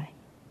not die.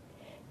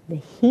 The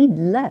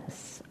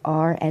heedless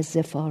are as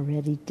if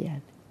already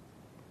dead.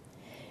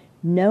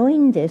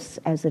 Knowing this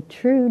as a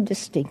true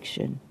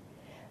distinction,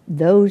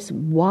 those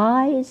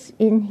wise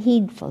in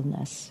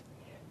heedfulness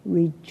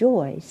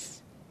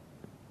rejoice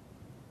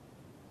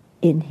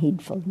in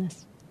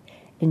heedfulness,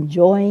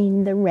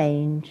 enjoying the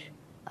range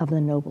of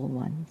the noble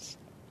ones.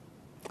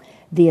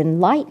 The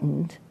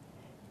enlightened,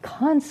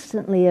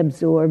 constantly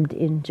absorbed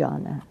in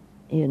jhana,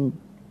 in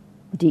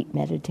deep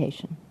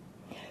meditation,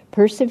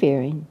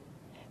 persevering,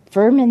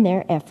 firm in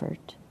their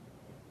effort,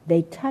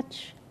 they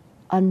touch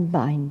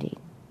unbinding.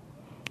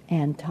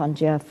 And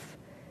Tanjef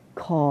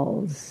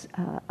calls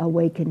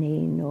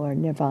awakening or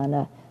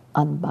nirvana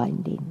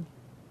unbinding.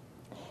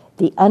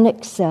 The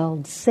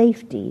unexcelled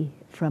safety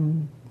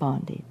from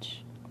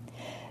bondage.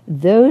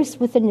 Those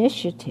with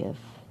initiative,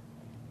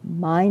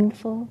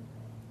 mindful,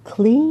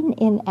 clean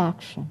in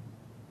action,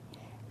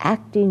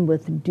 acting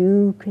with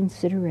due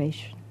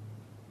consideration,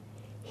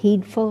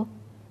 heedful,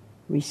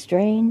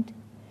 restrained,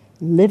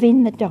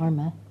 living the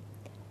Dharma,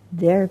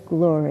 their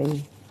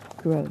glory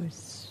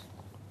grows.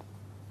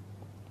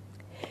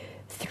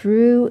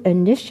 Through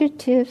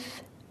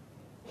initiative,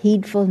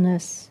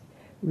 heedfulness,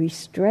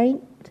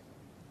 restraint,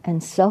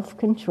 and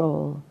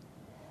self-control,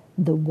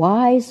 the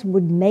wise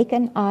would make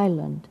an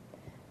island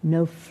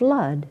no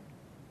flood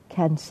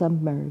can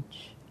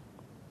submerge.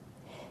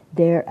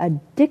 They're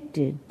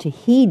addicted to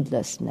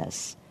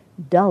heedlessness,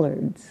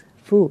 dullards,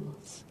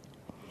 fools,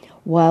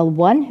 while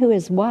one who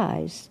is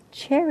wise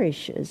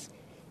cherishes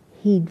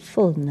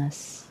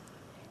heedfulness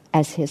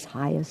as his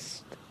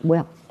highest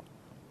wealth.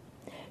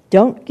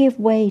 Don't give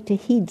way to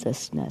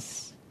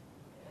heedlessness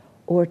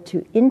or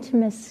to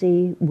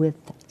intimacy with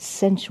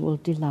sensual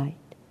delight.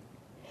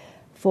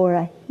 For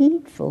a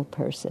heedful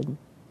person,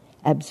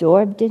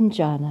 absorbed in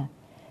jhana,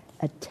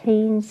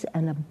 attains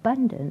an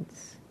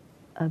abundance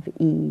of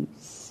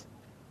ease.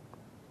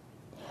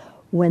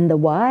 When the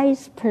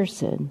wise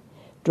person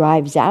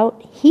drives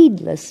out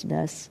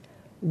heedlessness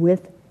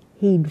with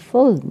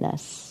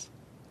heedfulness,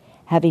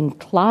 having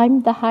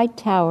climbed the high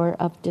tower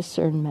of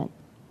discernment,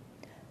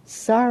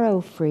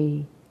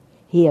 sorrow-free,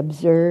 he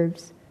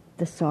observes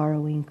the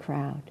sorrowing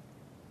crowd.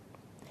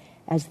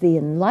 As the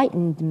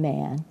enlightened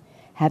man,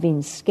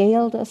 having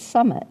scaled a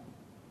summit,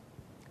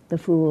 the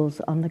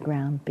fools on the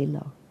ground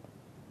below.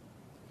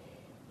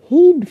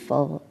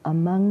 Heedful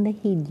among the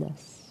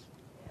heedless,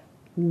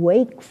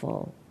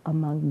 wakeful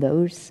among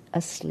those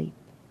asleep.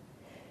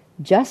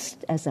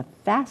 Just as a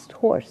fast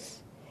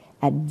horse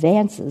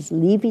advances,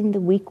 leaving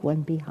the weak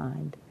one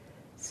behind,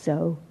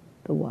 so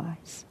the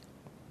wise.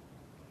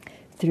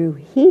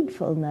 Through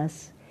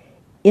heedfulness,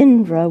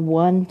 Indra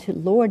won to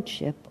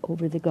lordship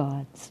over the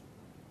gods.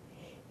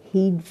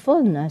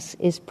 Heedfulness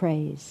is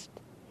praised,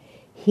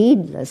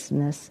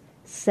 heedlessness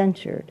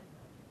censured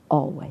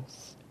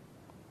always.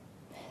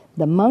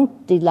 The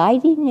monk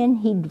delighting in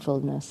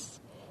heedfulness,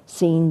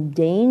 seeing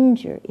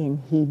danger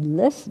in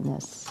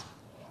heedlessness,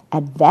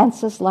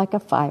 advances like a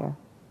fire,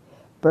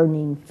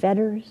 burning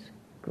fetters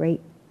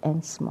great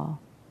and small.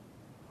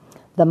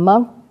 The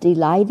monk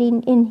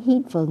delighting in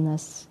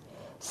heedfulness,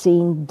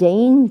 seeing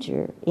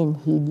danger in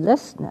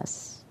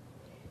heedlessness,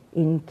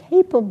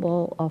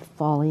 incapable of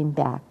falling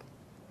back,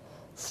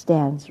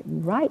 stands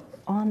right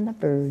on the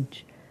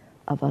verge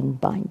of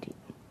unbinding.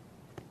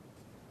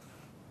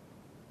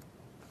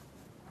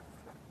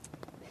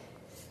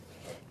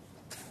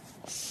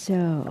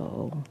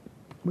 So,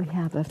 we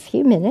have a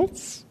few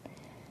minutes.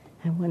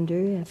 I wonder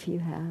if you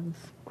have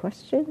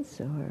questions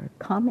or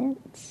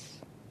comments.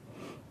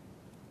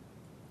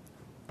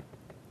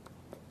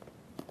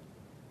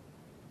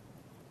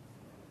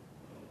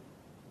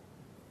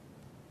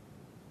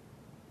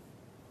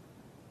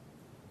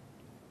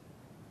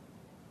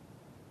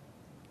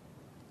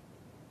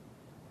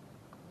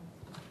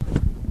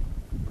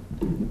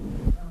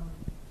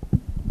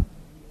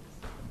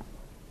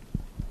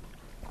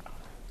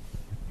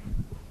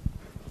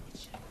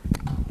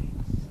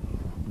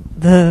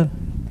 the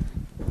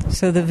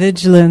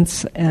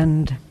vigilance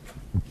and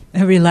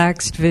a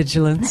relaxed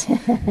vigilance.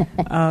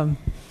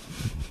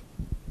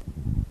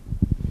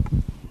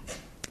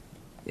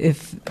 If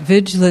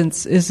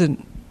vigilance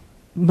isn't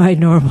my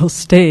normal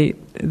state,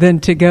 then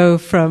to go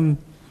from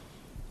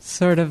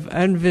sort of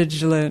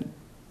unvigilant,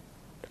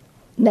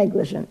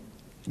 negligent.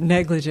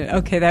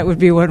 Okay, that would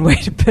be one way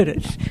to put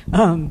it.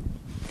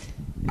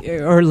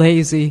 Or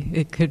lazy,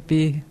 it could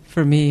be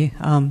for me.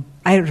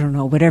 I don't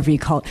know, whatever you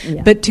call it.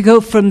 Yeah. But to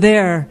go from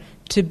there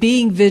to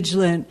being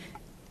vigilant,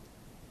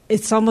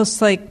 it's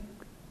almost like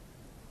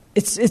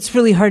it's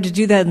really hard to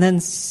do that and then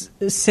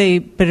say,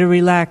 but a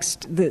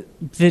relaxed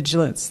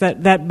vigilance.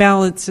 That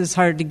balance is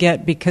hard to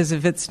get, because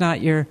if it's not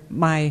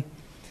my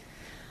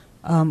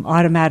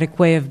automatic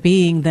way of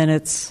being, then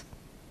it's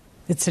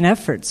an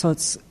effort. So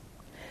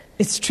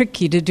it's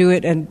tricky to do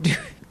it and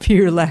be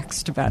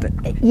relaxed about it.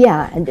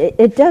 Yeah, and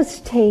it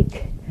does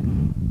take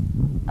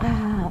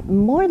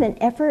more than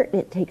effort.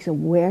 It takes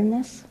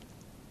awareness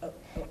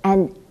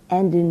and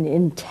an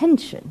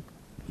intention.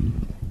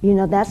 You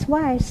know, that's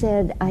why I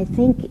said I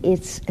think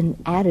it's an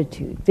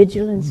attitude.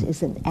 Vigilance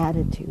is an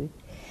attitude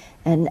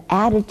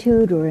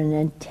or an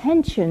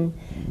intention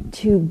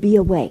to be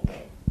awake,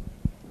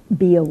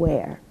 be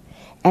aware.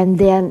 And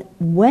then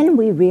when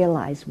we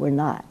realize we're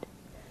not,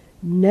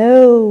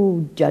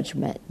 no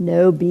judgment,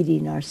 no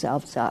beating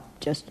ourselves up,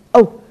 just,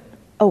 oh,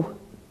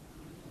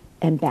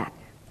 and back.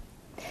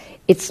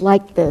 It's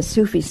like the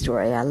Sufi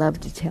story I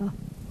love to tell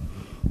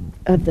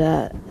of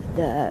the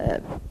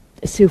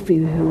Sufi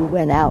who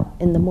went out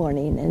in the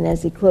morning and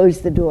as he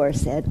closed the door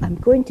said, I'm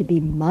going to be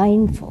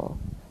mindful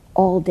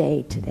all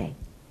day today.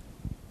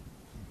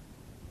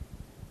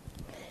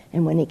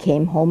 And when he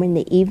came home in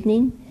the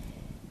evening,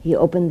 he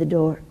opened the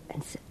door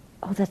and said,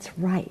 oh, that's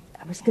right,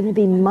 I was going to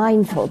be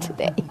mindful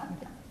today.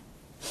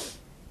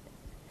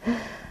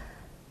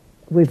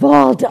 We've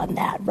all done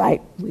that,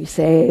 right? We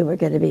say we're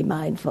going to be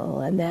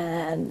mindful, and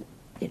then,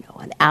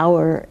 an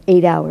hour,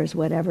 8 hours,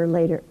 whatever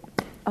later,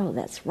 oh,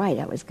 that's right,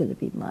 I was going to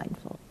be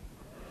mindful.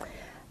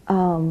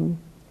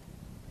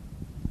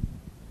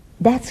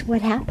 That's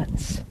what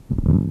happens.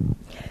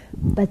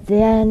 But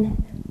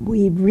then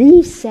we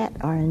reset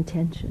our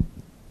intention.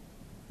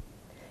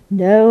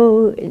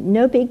 No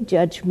big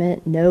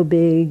judgment, no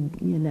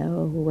big,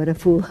 what a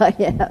fool I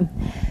am,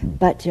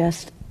 but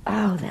just,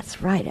 oh,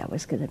 that's right, I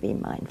was going to be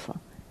mindful.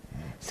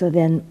 So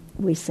then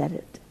we set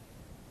it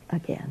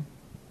again.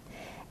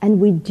 And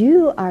we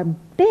do our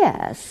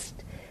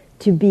best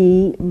to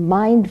be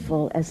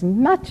mindful as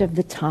much of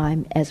the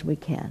time as we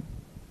can.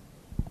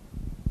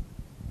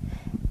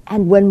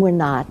 And when we're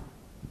not,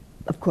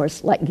 of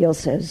course, like Gil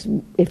says,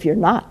 if you're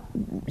not,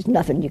 there's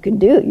nothing you can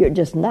do, you're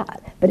just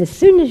not. But as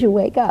soon as you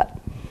wake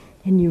up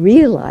and you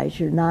realize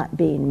you're not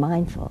being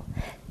mindful,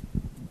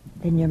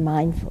 then you're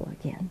mindful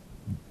again.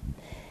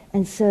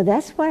 And so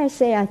that's why I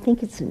say I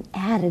think it's an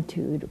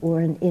attitude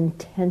or an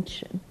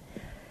intention.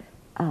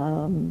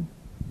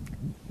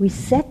 We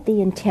set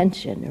the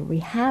intention, or we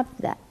have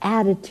the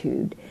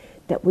attitude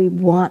that we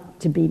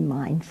want to be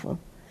mindful.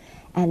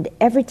 And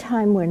every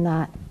time we're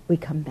not, we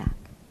come back.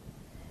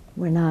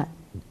 We're not,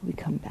 we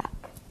come back.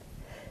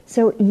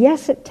 So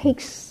yes, it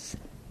takes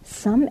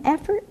some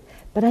effort,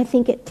 but I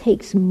think it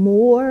takes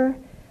more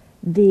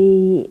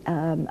the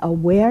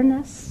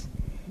awareness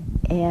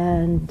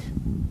and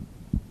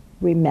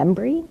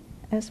remembering,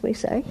 as we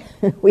say.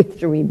 We have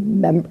to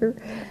remember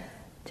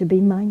to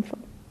be mindful.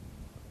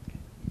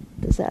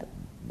 Does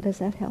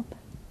that help?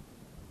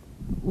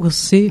 We'll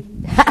see.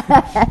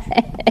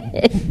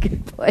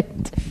 Good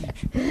point.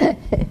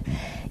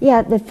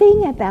 Yeah, the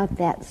thing about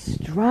that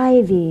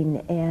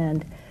striving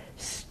and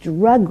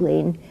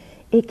struggling,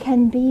 it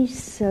can be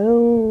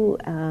so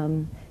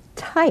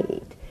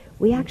tight.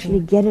 We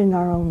actually get in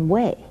our own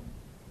way.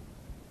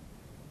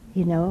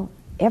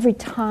 Every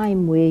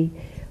time we're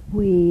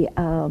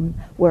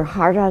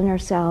hard on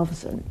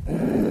ourselves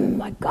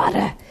and I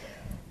gotta.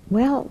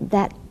 Well,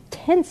 that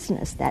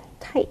tenseness, that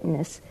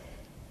tightness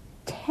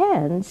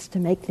tends to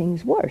make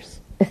things worse.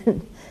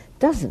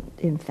 Doesn't,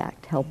 in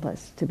fact, help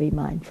us to be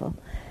mindful.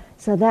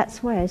 So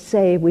that's why I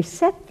say we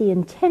set the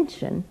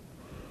intention,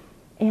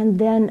 and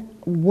then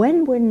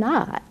when we're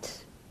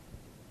not,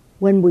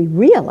 when we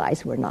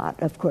realize we're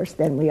not, of course,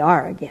 then we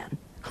are again.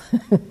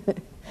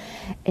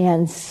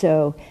 And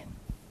so,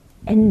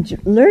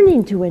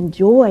 learning to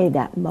enjoy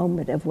that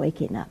moment of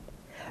waking up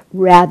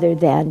rather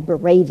than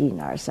berating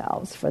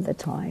ourselves for the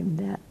time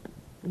that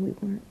we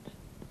weren't.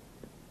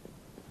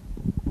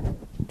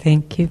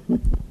 Thank you.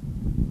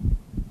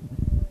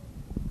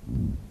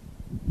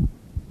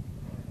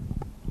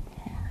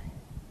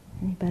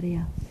 Anybody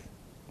else?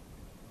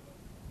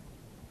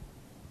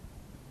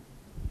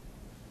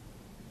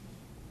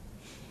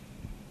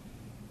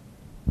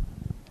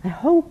 I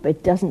hope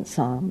it doesn't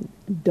sound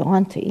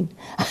daunting.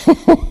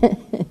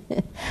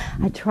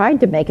 I tried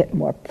to make it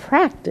more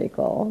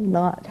practical,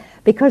 not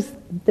because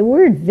the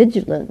word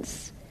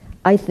vigilance,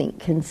 I think,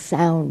 can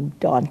sound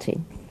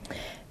daunting.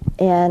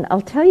 And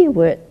I'll tell you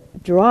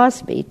what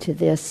draws me to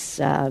this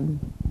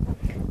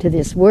to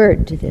this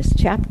word, to this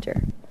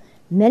chapter.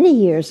 Many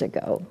years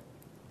ago,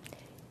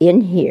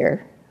 in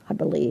here, I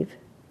believe,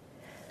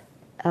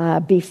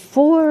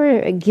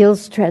 before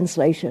Gill's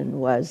translation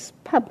was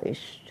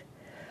published,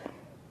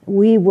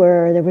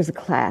 there was a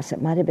class,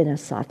 it might have been a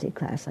Sati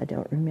class, I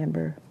don't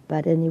remember,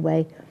 but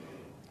anyway,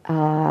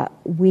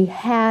 we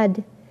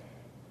had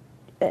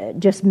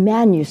just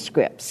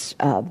manuscripts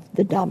of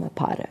the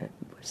Dhammapada. It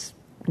was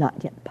not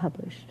yet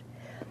published.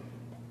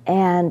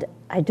 And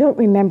I don't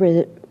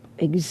remember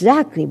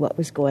exactly what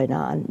was going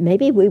on.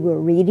 Maybe we were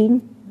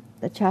reading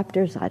the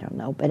chapters, I don't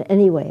know. But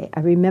anyway,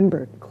 I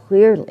remember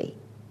clearly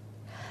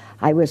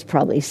I was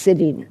probably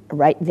sitting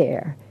right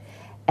there,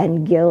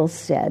 and Gil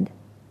said,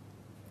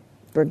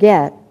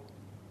 "Forget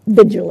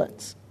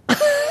vigilance."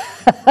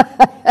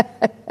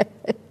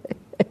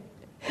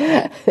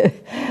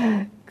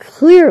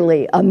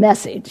 Clearly a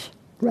message,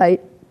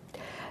 right?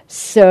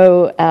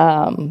 So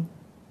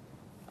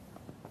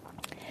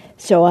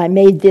I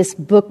made this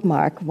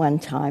bookmark one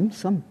time,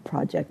 some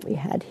project we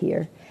had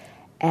here,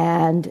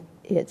 and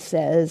it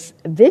says,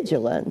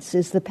 "Vigilance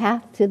is the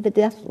path to the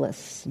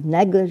deathless,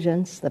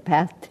 negligence the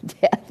path to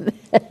death."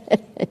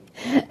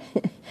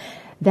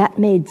 That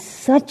made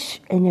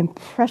such an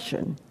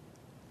impression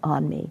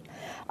on me.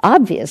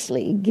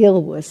 Obviously,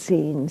 Gil was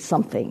seeing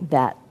something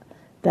that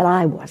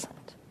I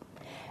wasn't.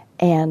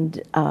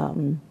 And,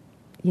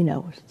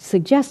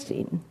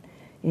 suggesting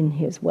in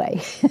his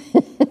way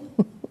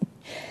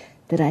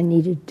that I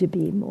needed to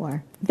be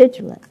more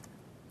vigilant.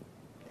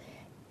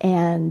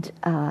 And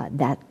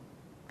that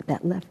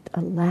left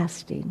a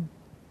lasting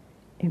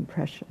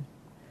impression.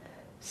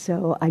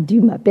 So I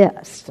do my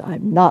best.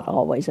 I'm not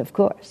always, of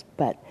course,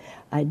 but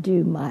I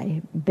do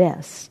my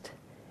best.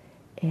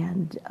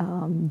 And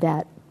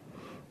that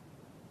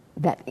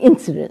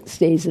incident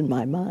stays in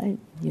my mind.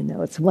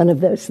 It's one of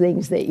those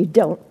things that you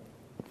don't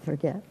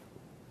forget.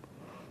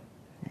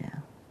 Yeah.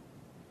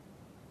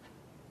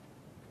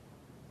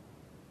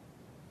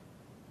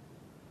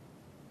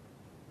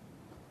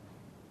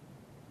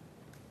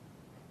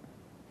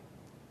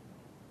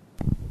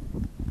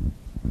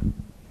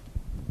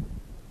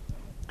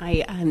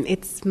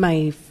 It's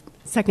my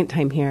second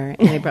time here,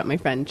 and I brought my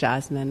friend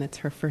Jasmine. It's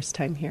her first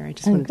time here. I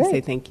just wanted to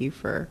say thank you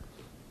for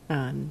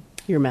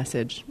your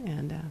message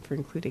and for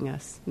including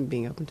us and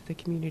being open to the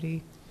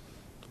community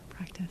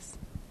practice.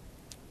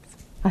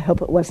 I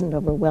hope it wasn't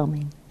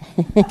overwhelming.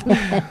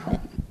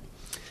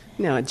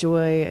 No,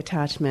 joy,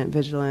 attachment,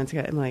 vigilance.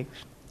 I'm like,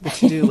 the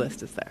to-do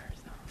list is there.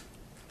 So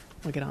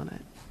I'll get on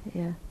it.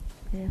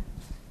 Yeah.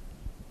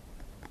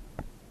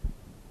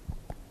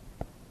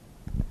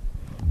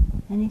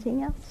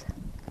 Anything else?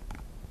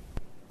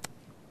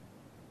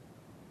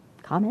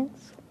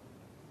 Comments?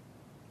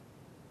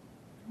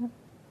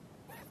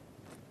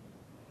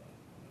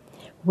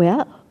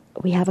 Well,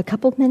 we have a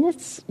couple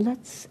minutes.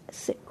 Let's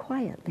sit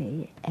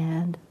quietly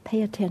and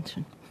pay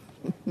attention.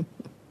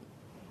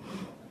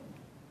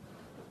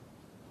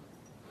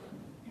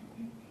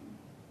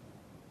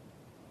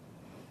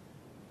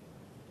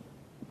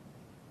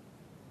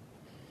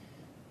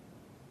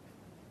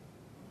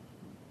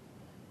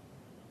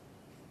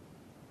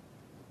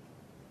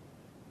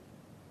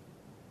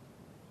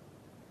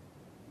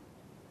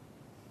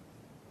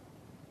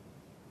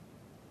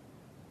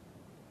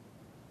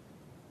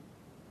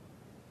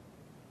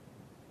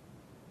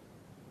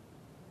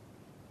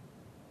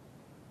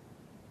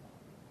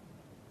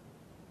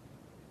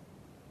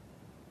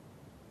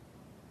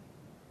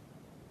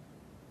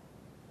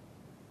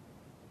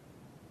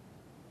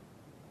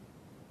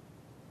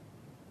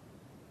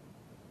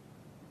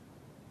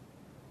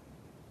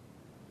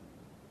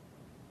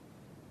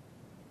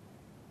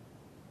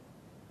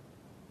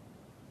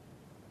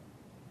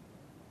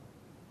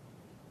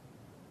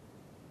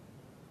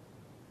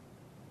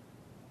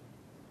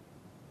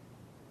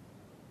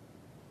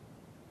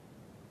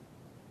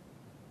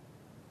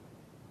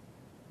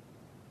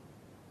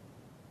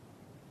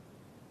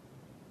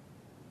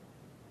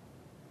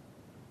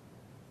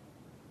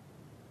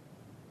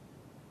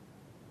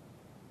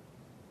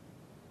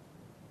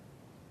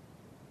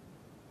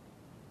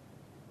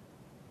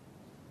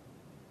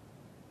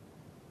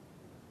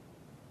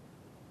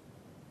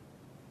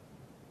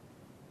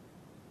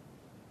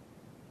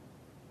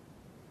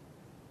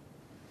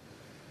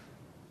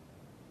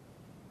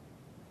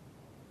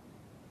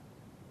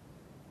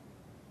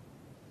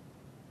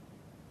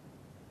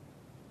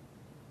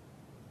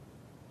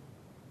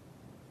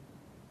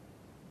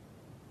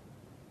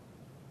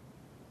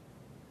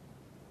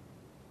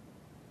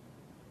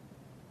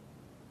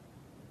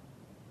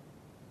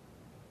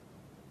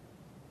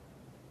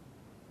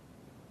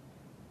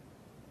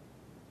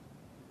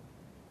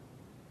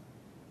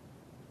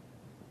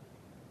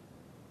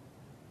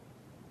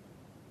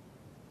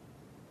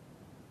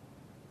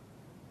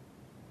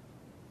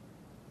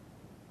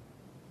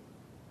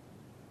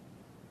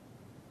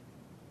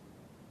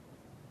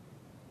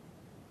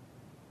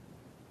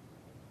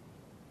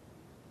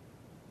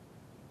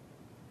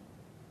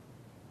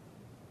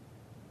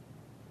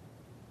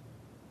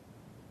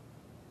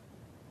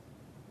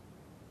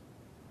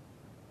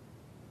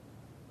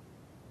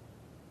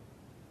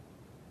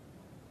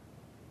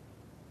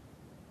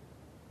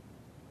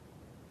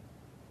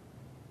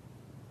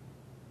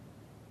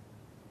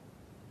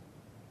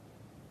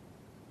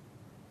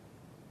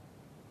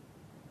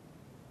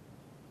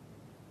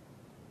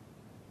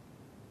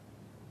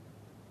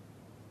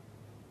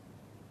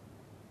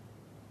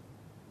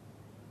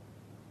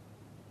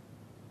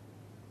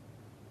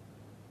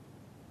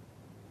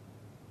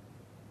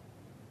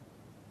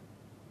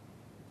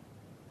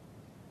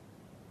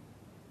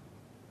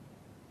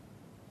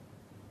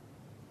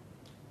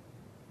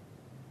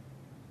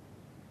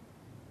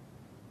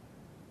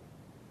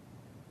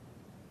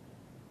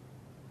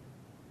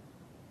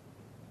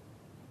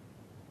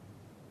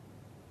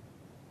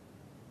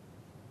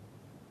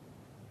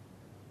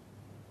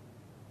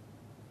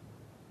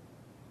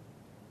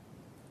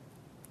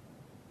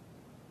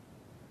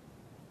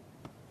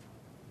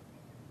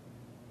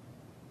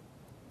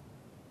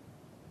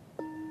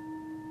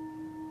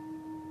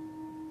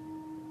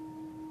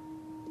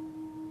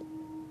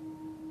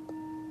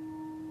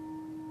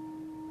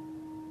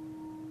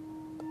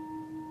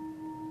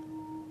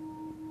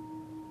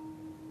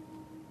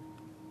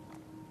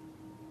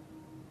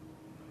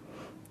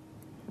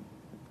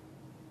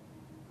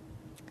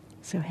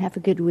 So have a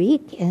good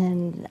week,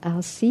 and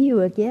I'll see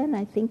you again,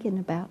 I think, in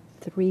about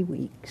 3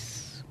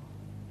 weeks.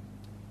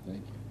 Thank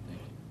you.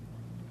 Thank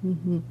you.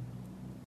 Mm-hmm.